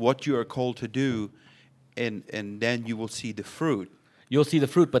what you are called to do, and then you will see the fruit. You'll see the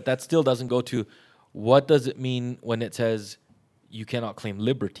fruit, but that still doesn't go to what does it mean when it says you cannot claim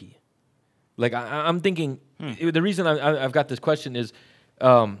liberty. Like I'm thinking, the reason I've got this question is,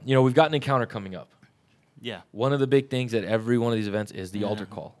 we've got an encounter coming up. Yeah. One of the big things at every one of these events is the altar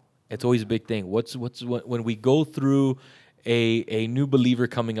call. It's always a big thing. When we go through a new believer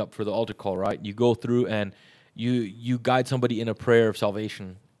coming up for the altar call, right? You go through and you guide somebody in a prayer of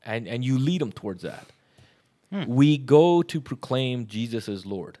salvation, and you lead them towards that. We go to proclaim Jesus as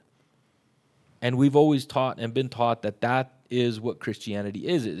Lord. And we've always taught and been taught that is what Christianity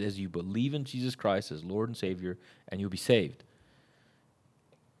is you believe in Jesus Christ as Lord and Savior, and you'll be saved.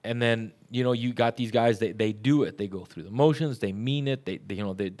 And then, you got these guys, they do it. They go through the motions, they mean it,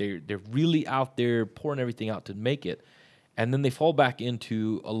 they're really out there pouring everything out to make it. And then they fall back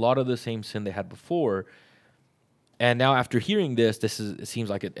into a lot of the same sin they had before. And now after hearing this, it seems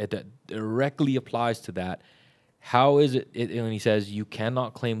like it directly applies to that. How is it? And he says, you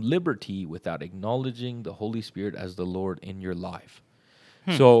cannot claim liberty without acknowledging the Holy Spirit as the Lord in your life.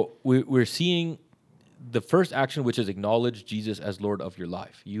 So we're seeing the first action, which is acknowledge Jesus as Lord of your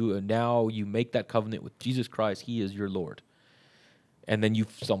life. You make that covenant with Jesus Christ. He is your Lord. And then you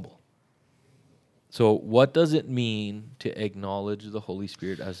stumble. So what does it mean to acknowledge the Holy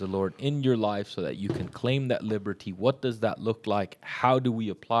Spirit as the Lord in your life so that you can claim that liberty? What does that look like? How do we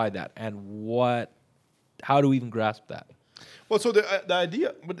apply that? And how do we even grasp that? Well, so the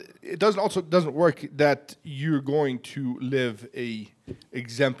idea, but it doesn't work that you're going to live a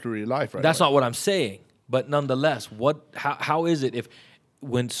exemplary life, right? That's not what I'm saying. But nonetheless, how is it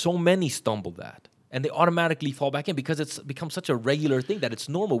when so many stumble that and they automatically fall back in because it's become such a regular thing that it's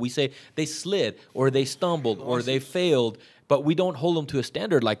normal? We say they slid or they stumbled or they failed, but we don't hold them to a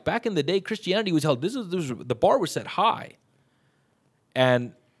standard. Like back in the day, Christianity was held. The bar was set high,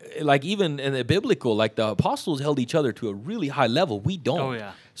 and like even in the biblical, like the apostles held each other to a really high level. We don't. Oh,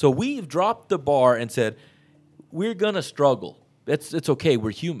 yeah. So we've dropped the bar and said we're gonna struggle. It's okay. We're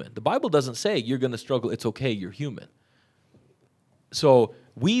human. The Bible doesn't say you're gonna struggle. It's okay. You're human. So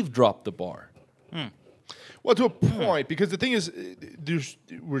we've dropped the bar. Well, to a point, because the thing is,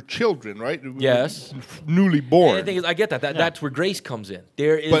 we're children, right? Yes. We're newly born. And the thing is, I get that. That's where grace comes in.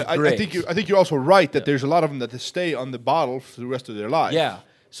 There is But grace. I think you're also right that there's a lot of them that they stay on the bottle for the rest of their life. Yeah.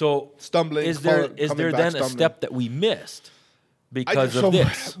 So Stumbling, is there coming back, then a stumbling. step that we missed because of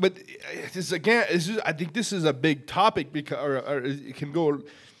this? But I think this is a big topic because or it can go a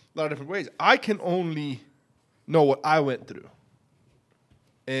lot of different ways. I can only know what I went through.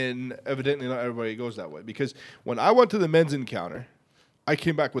 And evidently not everybody goes that way. Because when I went to the men's encounter, I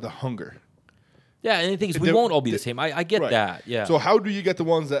came back with a hunger. Yeah, and the thing is, we won't all be the same. I get Right. that. Yeah. So how do you get the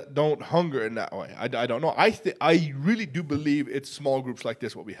ones that don't hunger in that way? I don't know. I really do believe it's small groups like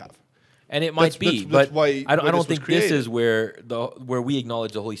this what we have. And it might be, that's but why I don't this was think this created. is where we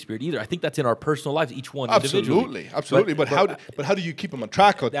acknowledge the Holy Spirit either. I think that's in our personal lives, each one individually. Absolutely. But how do you keep them on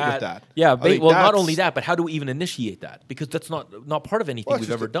track with that? Yeah, I think not that's- only that, but how do we even initiate that? Because that's not part of anything Well, it's we've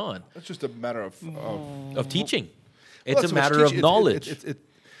just ever done It's just a matter of of teaching. well, It's not a so much matter of teaching, knowledge.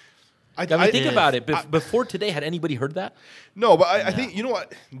 I Think about it. Before today, had anybody heard that? No, but I think you know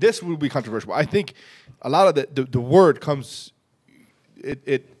what. This will be controversial. I think a lot of the word comes.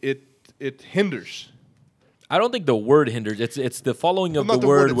 It hinders. I don't think the word hinders. It's the following of Well, the not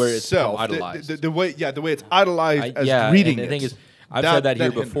word where it's itself. idolized. The way it's idolized as yeah, reading and the thing it. is, I've said that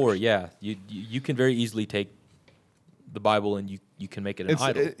here hinders. before. Yeah, you can very easily take the Bible and you can make it an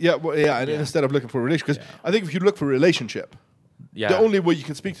idol. And instead of looking for a relationship, because Yeah. I think if you look for a relationship, Yeah, the only way you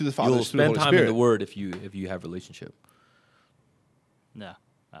can speak to the Father you'll is through the spend Holy time Spirit. in the Word if you have relationship. No.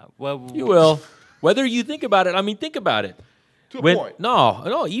 Well, You will, whether you think about it. I mean, think about it. To a point.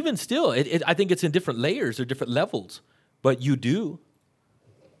 No. Even still, I think it's in different layers or different levels. But you do.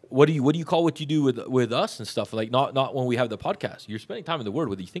 What do you call what you do with us and stuff? Like not when we have the podcast. You're spending time in the Word,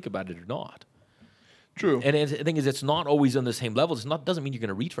 whether you think about it or not. True. And the thing is, it's not always on the same level. Doesn't mean you're going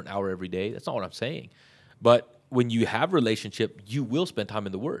to read for an hour every day. That's not what I'm saying. But when you have relationship, you will spend time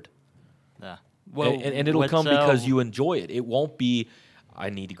in the Word. yeah. And it'll come because you enjoy it. It won't be, I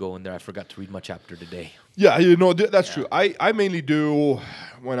need to go in there. I forgot to read my chapter today. Yeah, that's true. I mainly do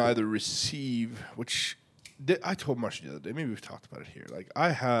when I either receive, which I told Marcia the other day, maybe we've talked about it here. Like,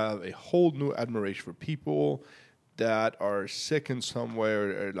 I have a whole new admiration for people that are sick in some way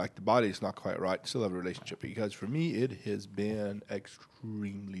or like the body is not quite right, still have a relationship. Because for me, it has been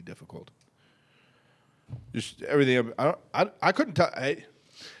extremely difficult. Just everything. I couldn't tell.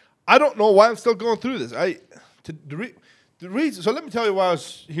 I don't know why I'm still going through this. The reason. So let me tell you why I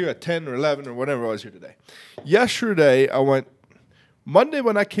was here at 10 or 11 or whatever I was here today. Yesterday I went. Monday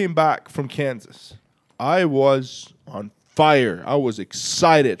when I came back from Kansas, I was on fire. I was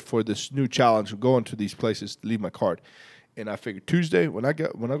excited for this new challenge of going to these places to leave my card. And I figured Tuesday when I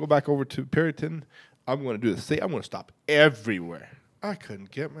go back over to Perryton, I'm going to do the same. I'm going to stop everywhere. I couldn't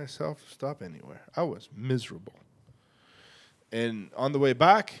get myself to stop anywhere. I was miserable. And on the way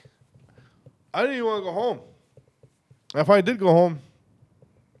back, I didn't even want to go home. If I did go home,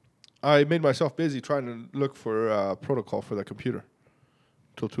 I made myself busy trying to look for a protocol for the computer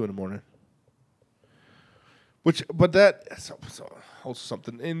till 2 a.m. But that's also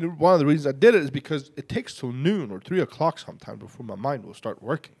something. And one of the reasons I did it is because it takes till noon or 3 o'clock sometimes before my mind will start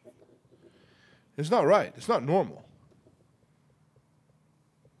working. It's not right. It's not normal.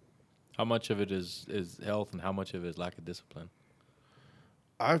 How much of it is health and how much of it is lack of discipline?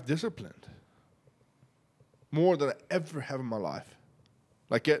 I've disciplined more than I ever have in my life.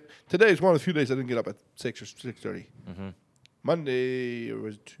 Like today is one of the few days I didn't get up at 6 or 6:30. Mm-hmm. Monday or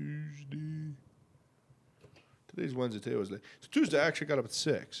was it Tuesday? Today's Wednesday. Today was late. So Tuesday, I actually got up at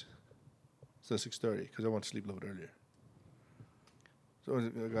 6 instead of 6:30 because I wanted to sleep a little bit earlier. So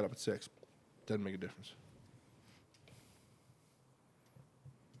I got up at 6. Doesn't make a difference.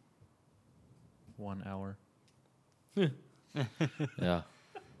 1 hour. Yeah.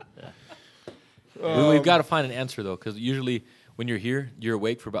 We've got to find an answer though, because usually when you're here, you're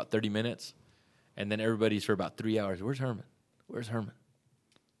awake for about 30 minutes, and then everybody's for about 3 hours. Where's Herman? Where's Herman?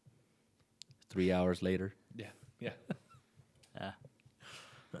 3 hours later. Yeah. Yeah. Yeah.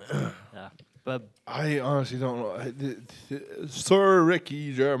 Yeah. But I honestly don't know. Sir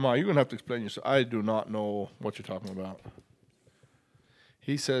Ricky Jeremiah, you're going to have to explain yourself. I do not know what you're talking about.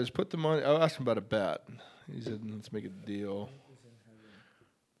 He says, put the money. I asked him about a bet. He said, let's make a deal.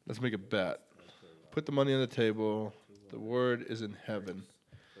 Let's make a bet. Put the money on the table. The word is in heaven.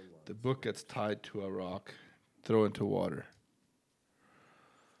 The book gets tied to a rock. Throw into water.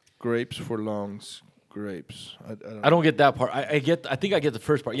 Grapes for lungs. Grapes. I don't get that part. I think I get the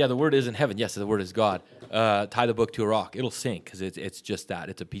first part. Yeah, the word is in heaven. Yes, the word is God. Tie the book to a rock. It'll sink because it's just that.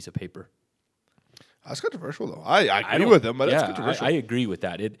 It's a piece of paper. That's controversial, though. I agree with him, but it's controversial. I agree with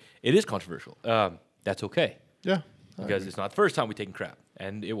that. It is controversial. That's okay. Yeah. Because it's not the first time we've taken crap.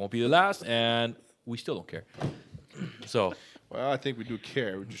 And it won't be the last, and we still don't care. So. Well, I think we do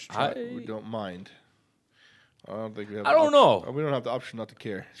care. We just we don't mind. I don't think we have. I don't know. We don't have the option not to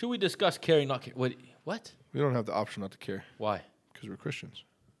care. Should we discuss caring, not care? What? We don't have the option not to care Why? because we're Christians.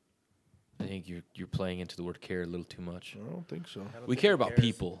 I think you're playing into the word care a little too much. I don't think so. We care about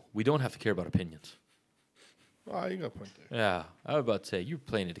people. We don't have to care about opinions. Oh, you got a point there. Yeah, I was about to say, you're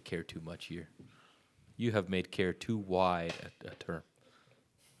playing into care too much here. You have made care too wide a term.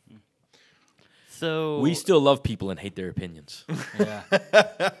 so We still love people and hate their opinions. yeah.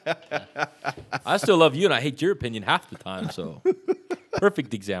 I still love you and I hate your opinion half the time, so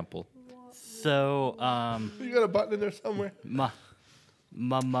perfect example. So You got a button in there somewhere.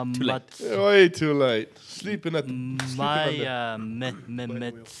 Too late. Way too late. Sleeping at my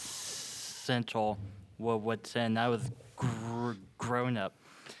mid central what's in. I was grown up.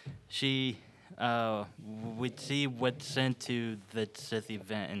 She would see what's into this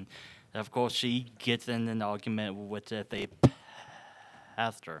event, and of course she gets in an argument with a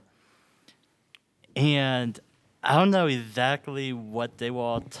pastor. And I don't know exactly what they were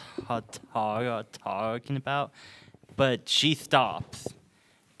all talking about, but she stops.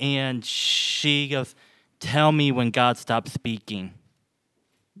 And she goes, tell me when God stopped speaking.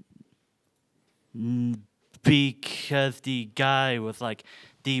 Because the guy was like,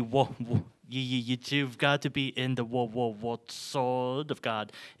 you've got to be in the sword of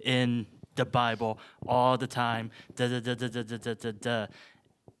God in the Bible all the time.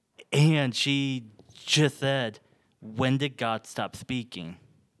 And she just said, when did God stop speaking?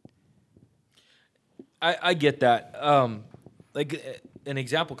 I get that. Like an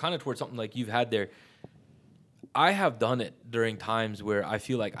example kind of towards something like you've had there. I have done it during times where I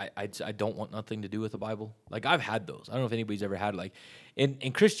feel like I don't want nothing to do with the Bible. Like I've had those. I don't know if anybody's ever had like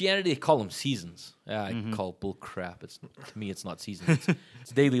in Christianity they call them seasons. I call it bull crap. To me it's not seasons.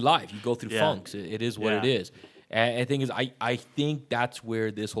 It's daily life. You go through funks. It is what it is. And the thing is, I think that's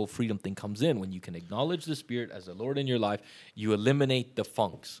where this whole freedom thing comes in. When you can acknowledge the Spirit as the Lord in your life, you eliminate the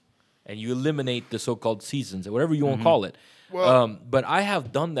funks. And you eliminate the so-called seasons, or whatever you want to call it. Well, But I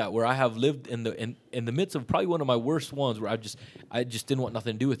have done that where I have lived in the midst of probably one of my worst ones where I just didn't want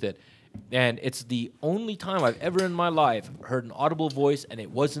nothing to do with it. And it's the only time I've ever in my life heard an audible voice and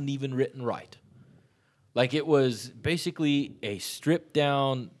it wasn't even written right. Like it was basically a stripped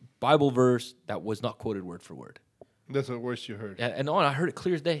down Bible verse that was not quoted word for word. That's the worst you heard. And I heard it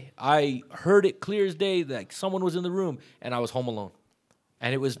clear as day. I heard it clear as day that someone was in the room and I was home alone.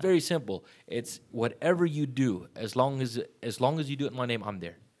 And it was very simple. It's whatever you do, as long as you do it in my name, I'm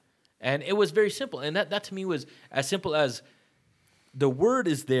there. And it was very simple. And that to me was as simple as the word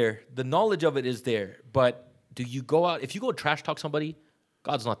is there, the knowledge of it is there. But do you go out, if you go trash talk somebody,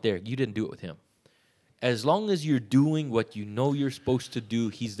 God's not there. You didn't do it with him. As long as you're doing what you know you're supposed to do,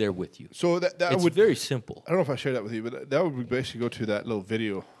 he's there with you. So that It's would very simple. I don't know if I shared that with you, but that would basically go to that little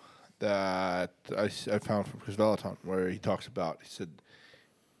video that I found from Chris Vallotton where he talks about, he said,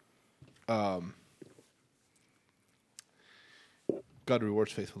 God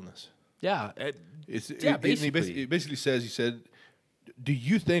rewards faithfulness. Yeah. He basically says, he said, do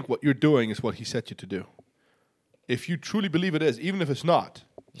you think what you're doing is what he set you to do? If you truly believe it is, even if it's not,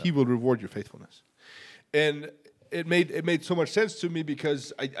 he will reward your faithfulness. And it made so much sense to me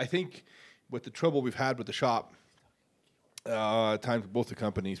because I think with the trouble we've had with the shop, at times with both the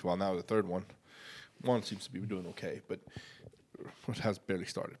companies, well, now the third one seems to be doing okay, but it has barely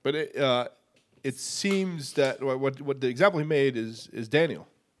started. But it seems that what the example he made is Daniel.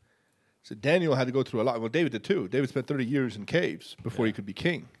 So Daniel had to go through a lot. Well, David did too. David spent 30 years in caves before he could be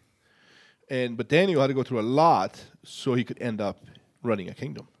king. But Daniel had to go through a lot so he could end up running a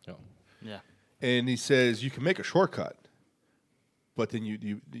kingdom. Yeah. Yeah. And he says you can make a shortcut, but then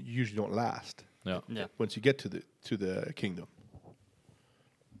you usually don't last Yeah. Yeah. once you get to the kingdom.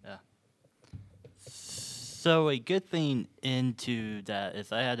 Yeah. So a good thing into that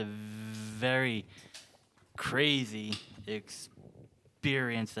is I had a very crazy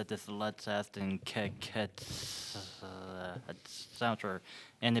experience at this Let's Ask and soundtrack,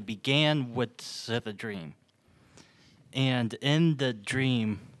 and it began with a dream. And in the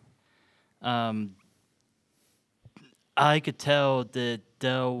dream, I could tell that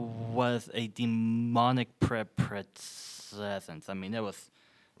there was a demonic presence. I mean, it was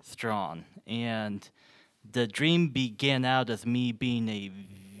strong. And the dream began out as me being a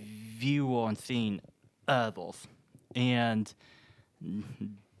viewer and seeing others. And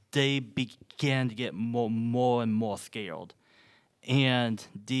they began to get more and more scared. And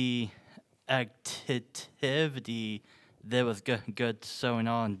the activity that was good going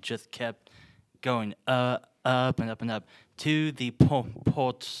on just kept going up and up and up to the point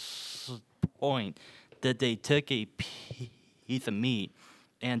that they took a piece of meat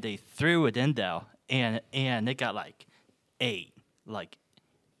and they threw it in there, and it got like ate, like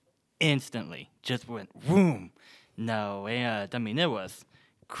instantly, just went boom. No, and I mean it was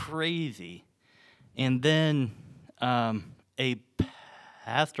crazy. And then a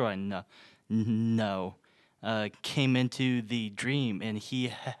pastor I know came into the dream, and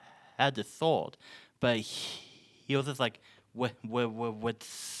he had the sword, but he was just like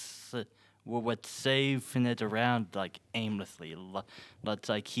what's saving it around like aimlessly. It's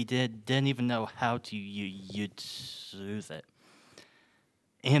like he didn't even know how to use it.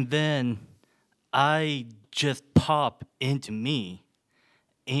 And then I just pop into me,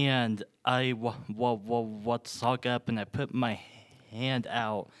 and I walk up and I put my hand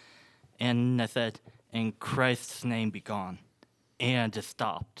out, and I said, "In Christ's name, be gone," and just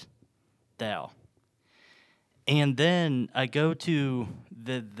stopped there. And then I go to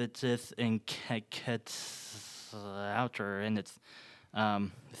the this and outer, and it's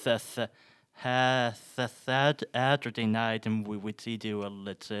Saturday night, and we would do a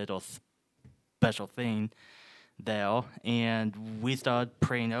little special thing there, and we started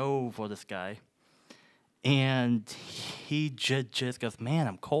praying over this guy, and he just goes, "Man,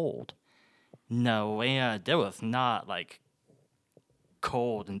 I'm cold." No, and there was not like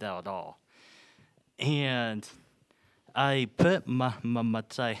cold in there at all. And I put my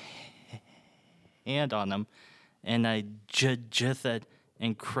hand on him, and I just said,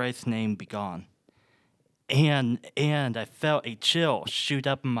 "In Christ's name, be gone." And I felt a chill shoot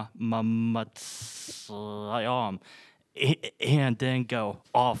up my arm, and then go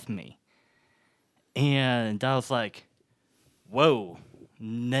off me. And I was like, "Whoa!"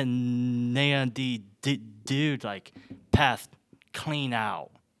 Then the dude like passed clean out.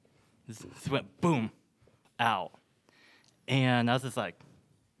 Just went boom, out. And I was just like,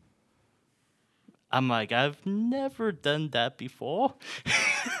 I've never done that before.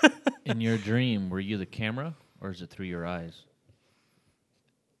 In your dream, were you the camera, or is it through your eyes?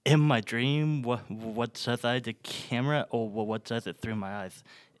 In my dream, what says I the camera, or what says it through my eyes?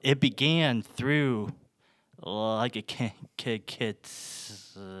 It began through like a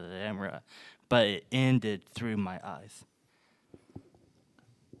kid's camera, but it ended through my eyes.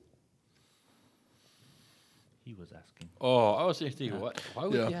 He was asking. Oh, I was thinking, what? Why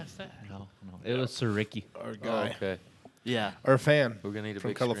would Yeah. you ask that? No. It was Sir Ricky. Our Oh, guy, okay. Yeah, our fan We're gonna need a from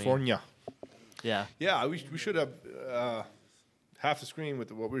big screen. California. yeah. Yeah, we should have half the screen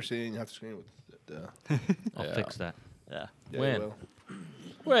with what we're seeing, half the screen with the. I'll Yeah. fix that. Yeah. Yeah, When? well.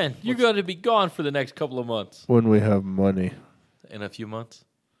 When? You're going to be gone for the next couple of months. When we have money. In a few months?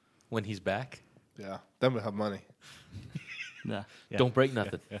 When he's back? Yeah, then we'll have money. Yeah. Yeah. Don't break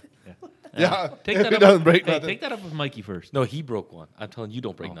nothing. Yeah, Take if that it up. doesn't break Hey, nothing. take that up with Mikey first. No, he broke one. I'm telling you,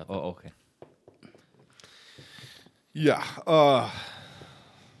 don't break nothing. Oh, okay. Yeah. 1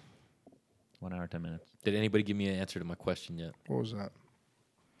 hour, 10 minutes. Did anybody give me an answer to my question yet? What was that?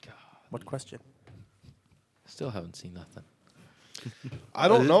 What question? Still haven't seen nothing. I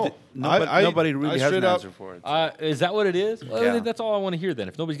don't know. Nobody really I has straight an up- answer for it. Is that what it is? Well, Yeah. that's all I want to hear then.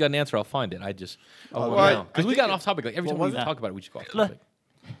 If nobody's got an answer, I'll find it. I just. well, I Because we think got off topic. Like every time we talk about it, we just go off topic.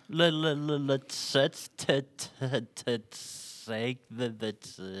 Let's take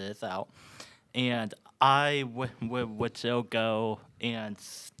this out, and I would still go and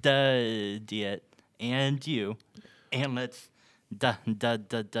study it, and you, and let's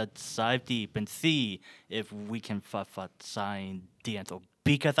dive deep and see if we can find the answer.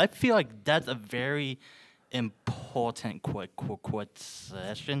 Because I feel like that's a very important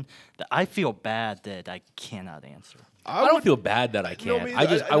question that I feel bad that I cannot answer. I don't feel bad that I can't.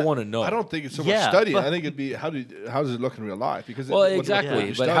 I want to know. I don't think it's so much Yeah, studying. but- I think it'd be how does it look in real life? Because Well, what exactly.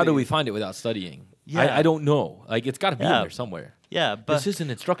 you're But how do we studying- find it without studying? Yeah. I don't know. Like, it's got to be in Yeah. there somewhere. Yeah, but This is an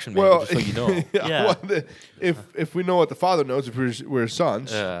instruction manual, just so you know. Yeah. well, if we know what the Father knows, if we're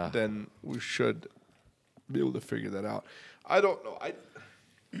sons, Yeah. then we should be able to figure that out. I don't know. Like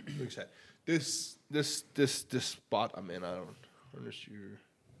I said, this spot I'm in, I don't harness your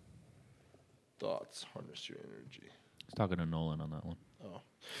thoughts, harness your energy. He's talking to Nolan on that one.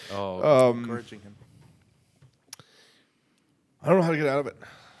 Oh, Encouraging him. I don't know how to get out of it.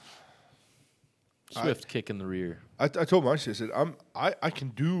 swift kick in the rear. I told Marcy, I said, I can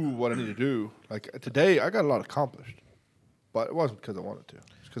do what I need to do. Like today, I got a lot accomplished, but it wasn't because I wanted to.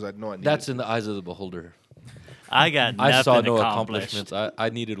 It's because I know I needed That's to. in the eyes of the beholder. I got I nothing saw no accomplished. accomplishments. I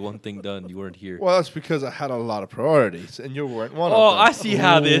needed one thing done. You weren't here. Well, that's because I had a lot of priorities, and you weren't one Oh, of them. I see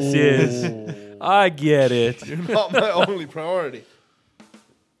how this is. I get it. You're not my only priority.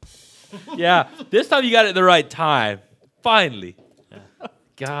 Yeah, this time you got it at the right time. Finally.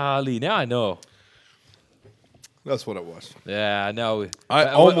 Golly, now I know. That's what it was. Yeah, now I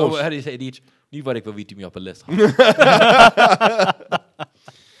what- almost- how do you say it each? Nu var det på vitt med på list.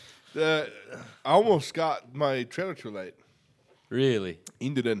 I almost got my trailer too late. Really?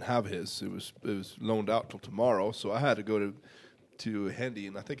 Indy didn't have his. It was loaned out till tomorrow, so I had to go to Handy,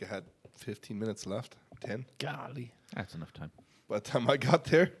 and I think I had 15 minutes left, 10 Golly. That's enough time. by the time I got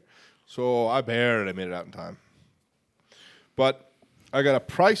there. So I barely made it out in time. But I got a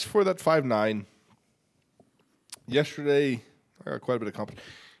price for that 5.9. Yesterday, I got quite a bit accomplished.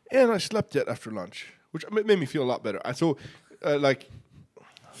 And I slept yet after lunch, which made me feel a lot better.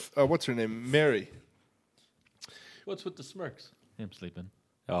 What's her name? Mary. What's with the smirks? Him sleeping.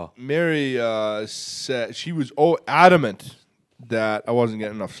 Oh. Mary said she was adamant that I wasn't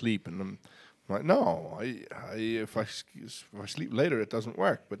getting enough sleep, and I'm like, no, if I sleep later, it doesn't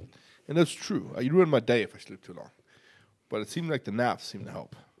work. And that's true. I ruin my day if I sleep too long. But it seemed like the naps seemed to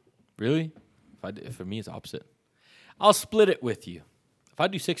help. Really? For me, it's opposite. I'll split it with you. If I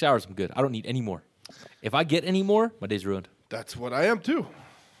do 6 hours, I'm good. I don't need any more. If I get any more, my day's ruined. That's what I am too.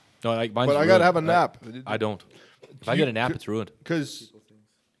 No, like mine's But I ruined. gotta have a nap. I don't. If I get a nap, it's ruined. Because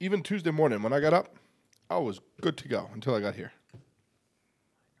even Tuesday morning when I got up, I was good to go until I got here.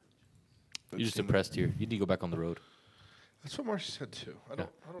 You're just depressed here. You need to go back on the road. That's what Marcy said too. I Yeah.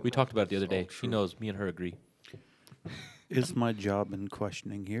 don't We know talked if about it the other it's all day. She true. knows. Me and her agree. Is my job in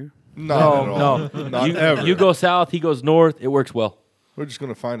questioning here? Not at all. Not you, ever. you go south, he goes north. It works well. We're just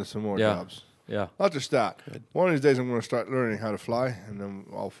gonna find us some more Yeah. jobs. Yeah. Not just that. One of these days, I'm going to start learning how to fly, and then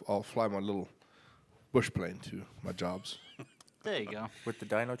I'll fly my little bush plane to my jobs. There you go. With the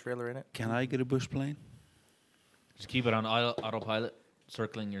dyno trailer in it? Can I get a bush plane? Just keep it on autopilot,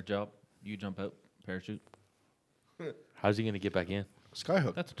 circling your job. You jump out, parachute. How's he gonna get back in?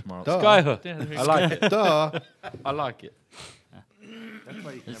 Skyhook. That's tomorrow. Duh. Skyhook. Yeah, there you I go. like it. Duh. I like it. That's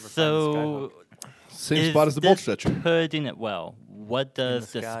why you can never So, Same spot as the bolt this stretcher. putting it well, what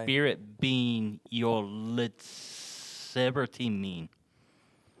does the the sky. spirit being your liberty mean?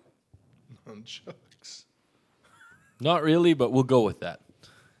 Nunchucks. Not really, but we'll go with that.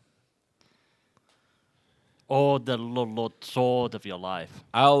 Or the Lord sword of your life?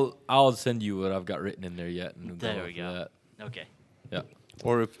 I'll send you what I've got written in there yet, and we'll There go we with go. that. Okay. Yeah.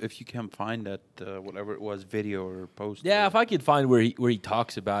 Or if you can find that, whatever it was, video or post. Yeah, or- if I could find where he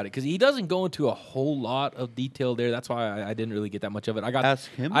talks about it, because he doesn't go into a whole lot of detail there. That's why I didn't really get that much of it. Ask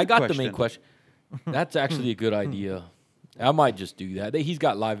him I the got the main question. That's actually a good idea. I might just do that. He's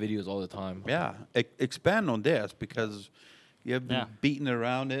got live videos all the time. Yeah, expand on this because you have been Yeah. beating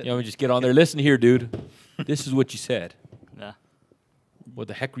around it. You know, we just get on there. Listen here, dude. This is what you said. Yeah. What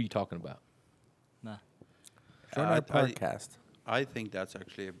the heck were you talking about? Nah. Join I- our I- podcast. I think that's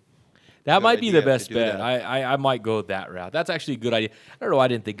actually a That Good might be the idea to best do bet. that. I might go that route. That's actually a good idea. I don't know why I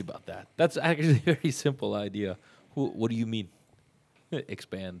didn't think about that. That's actually a very simple idea. What do you mean?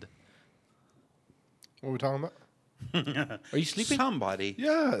 Expand. What are we talking about? Are you sleeping? somebody.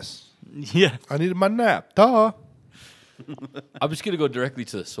 Yes. Yeah. I needed my nap. Duh. I'm just gonna go directly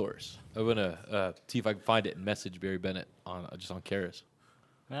to the source. I'm gonna see if I can find it and message Barry Bennett on on Karis.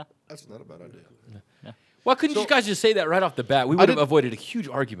 Yeah. That's not a bad idea. Why couldn't you guys just say that right off the bat? We would have didn't- avoided a huge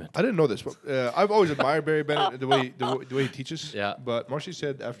argument. I didn't know this, but I've always admired Barry Bennett the way he teaches. Yeah. But Marcy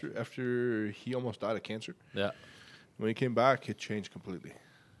said after he almost died of cancer, Yeah. when he came back, it changed completely.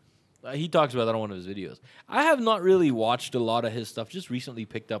 He talks about that on one of his videos. I have not really watched a lot of his stuff. Just recently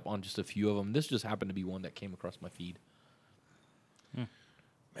picked up on just a few of them. This just happened to be one that came across my feed.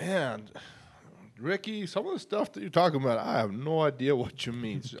 Man, Ricky, some of the stuff that you're talking about, I have no idea what you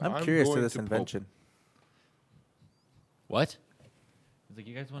mean. So I'm curious to going this Pope. invention. What? He's like,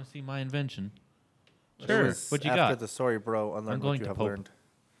 you guys want to see my invention? It Sure. was What you after got? the sorry, bro, unlearn going what you to have Pope. learned.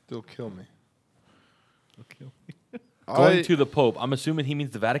 They'll kill me. Going to the Pope. I'm assuming he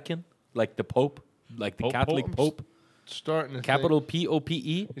means the Vatican, like the Pope, like the Pope, Catholic Pope. Pope. starting to Capital think-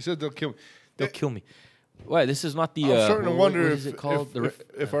 P-O-P-E. He said they'll kill me. They'll kill me. Why? This is not the. I'm starting to wonder what if, is it called?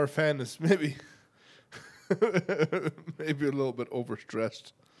 if our fan is maybe maybe a little bit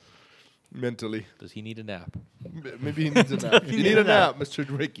overstressed mentally. Does he need a nap? Maybe he needs a nap. You need a nap, Mr.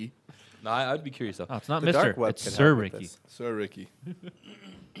 Ricky. No, I'd be curious though. Oh, it's not The Mister. dark web It's can Sir help with Ricky. this. Sir Ricky.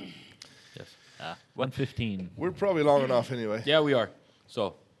 Yes. 115. We're probably long enough anyway. Yeah, we are.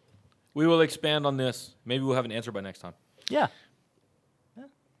 So we will expand on this. Maybe we'll have an answer by next time. Yeah.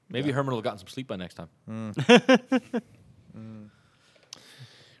 Maybe Herman will have gotten some sleep by next time.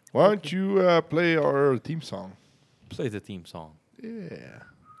 Why don't you play our theme song? Play the theme song. Yeah.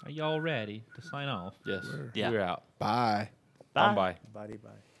 Are y'all ready to sign off? Yes. Yeah. We're out. Bye. Bye. Bye. Bye bye.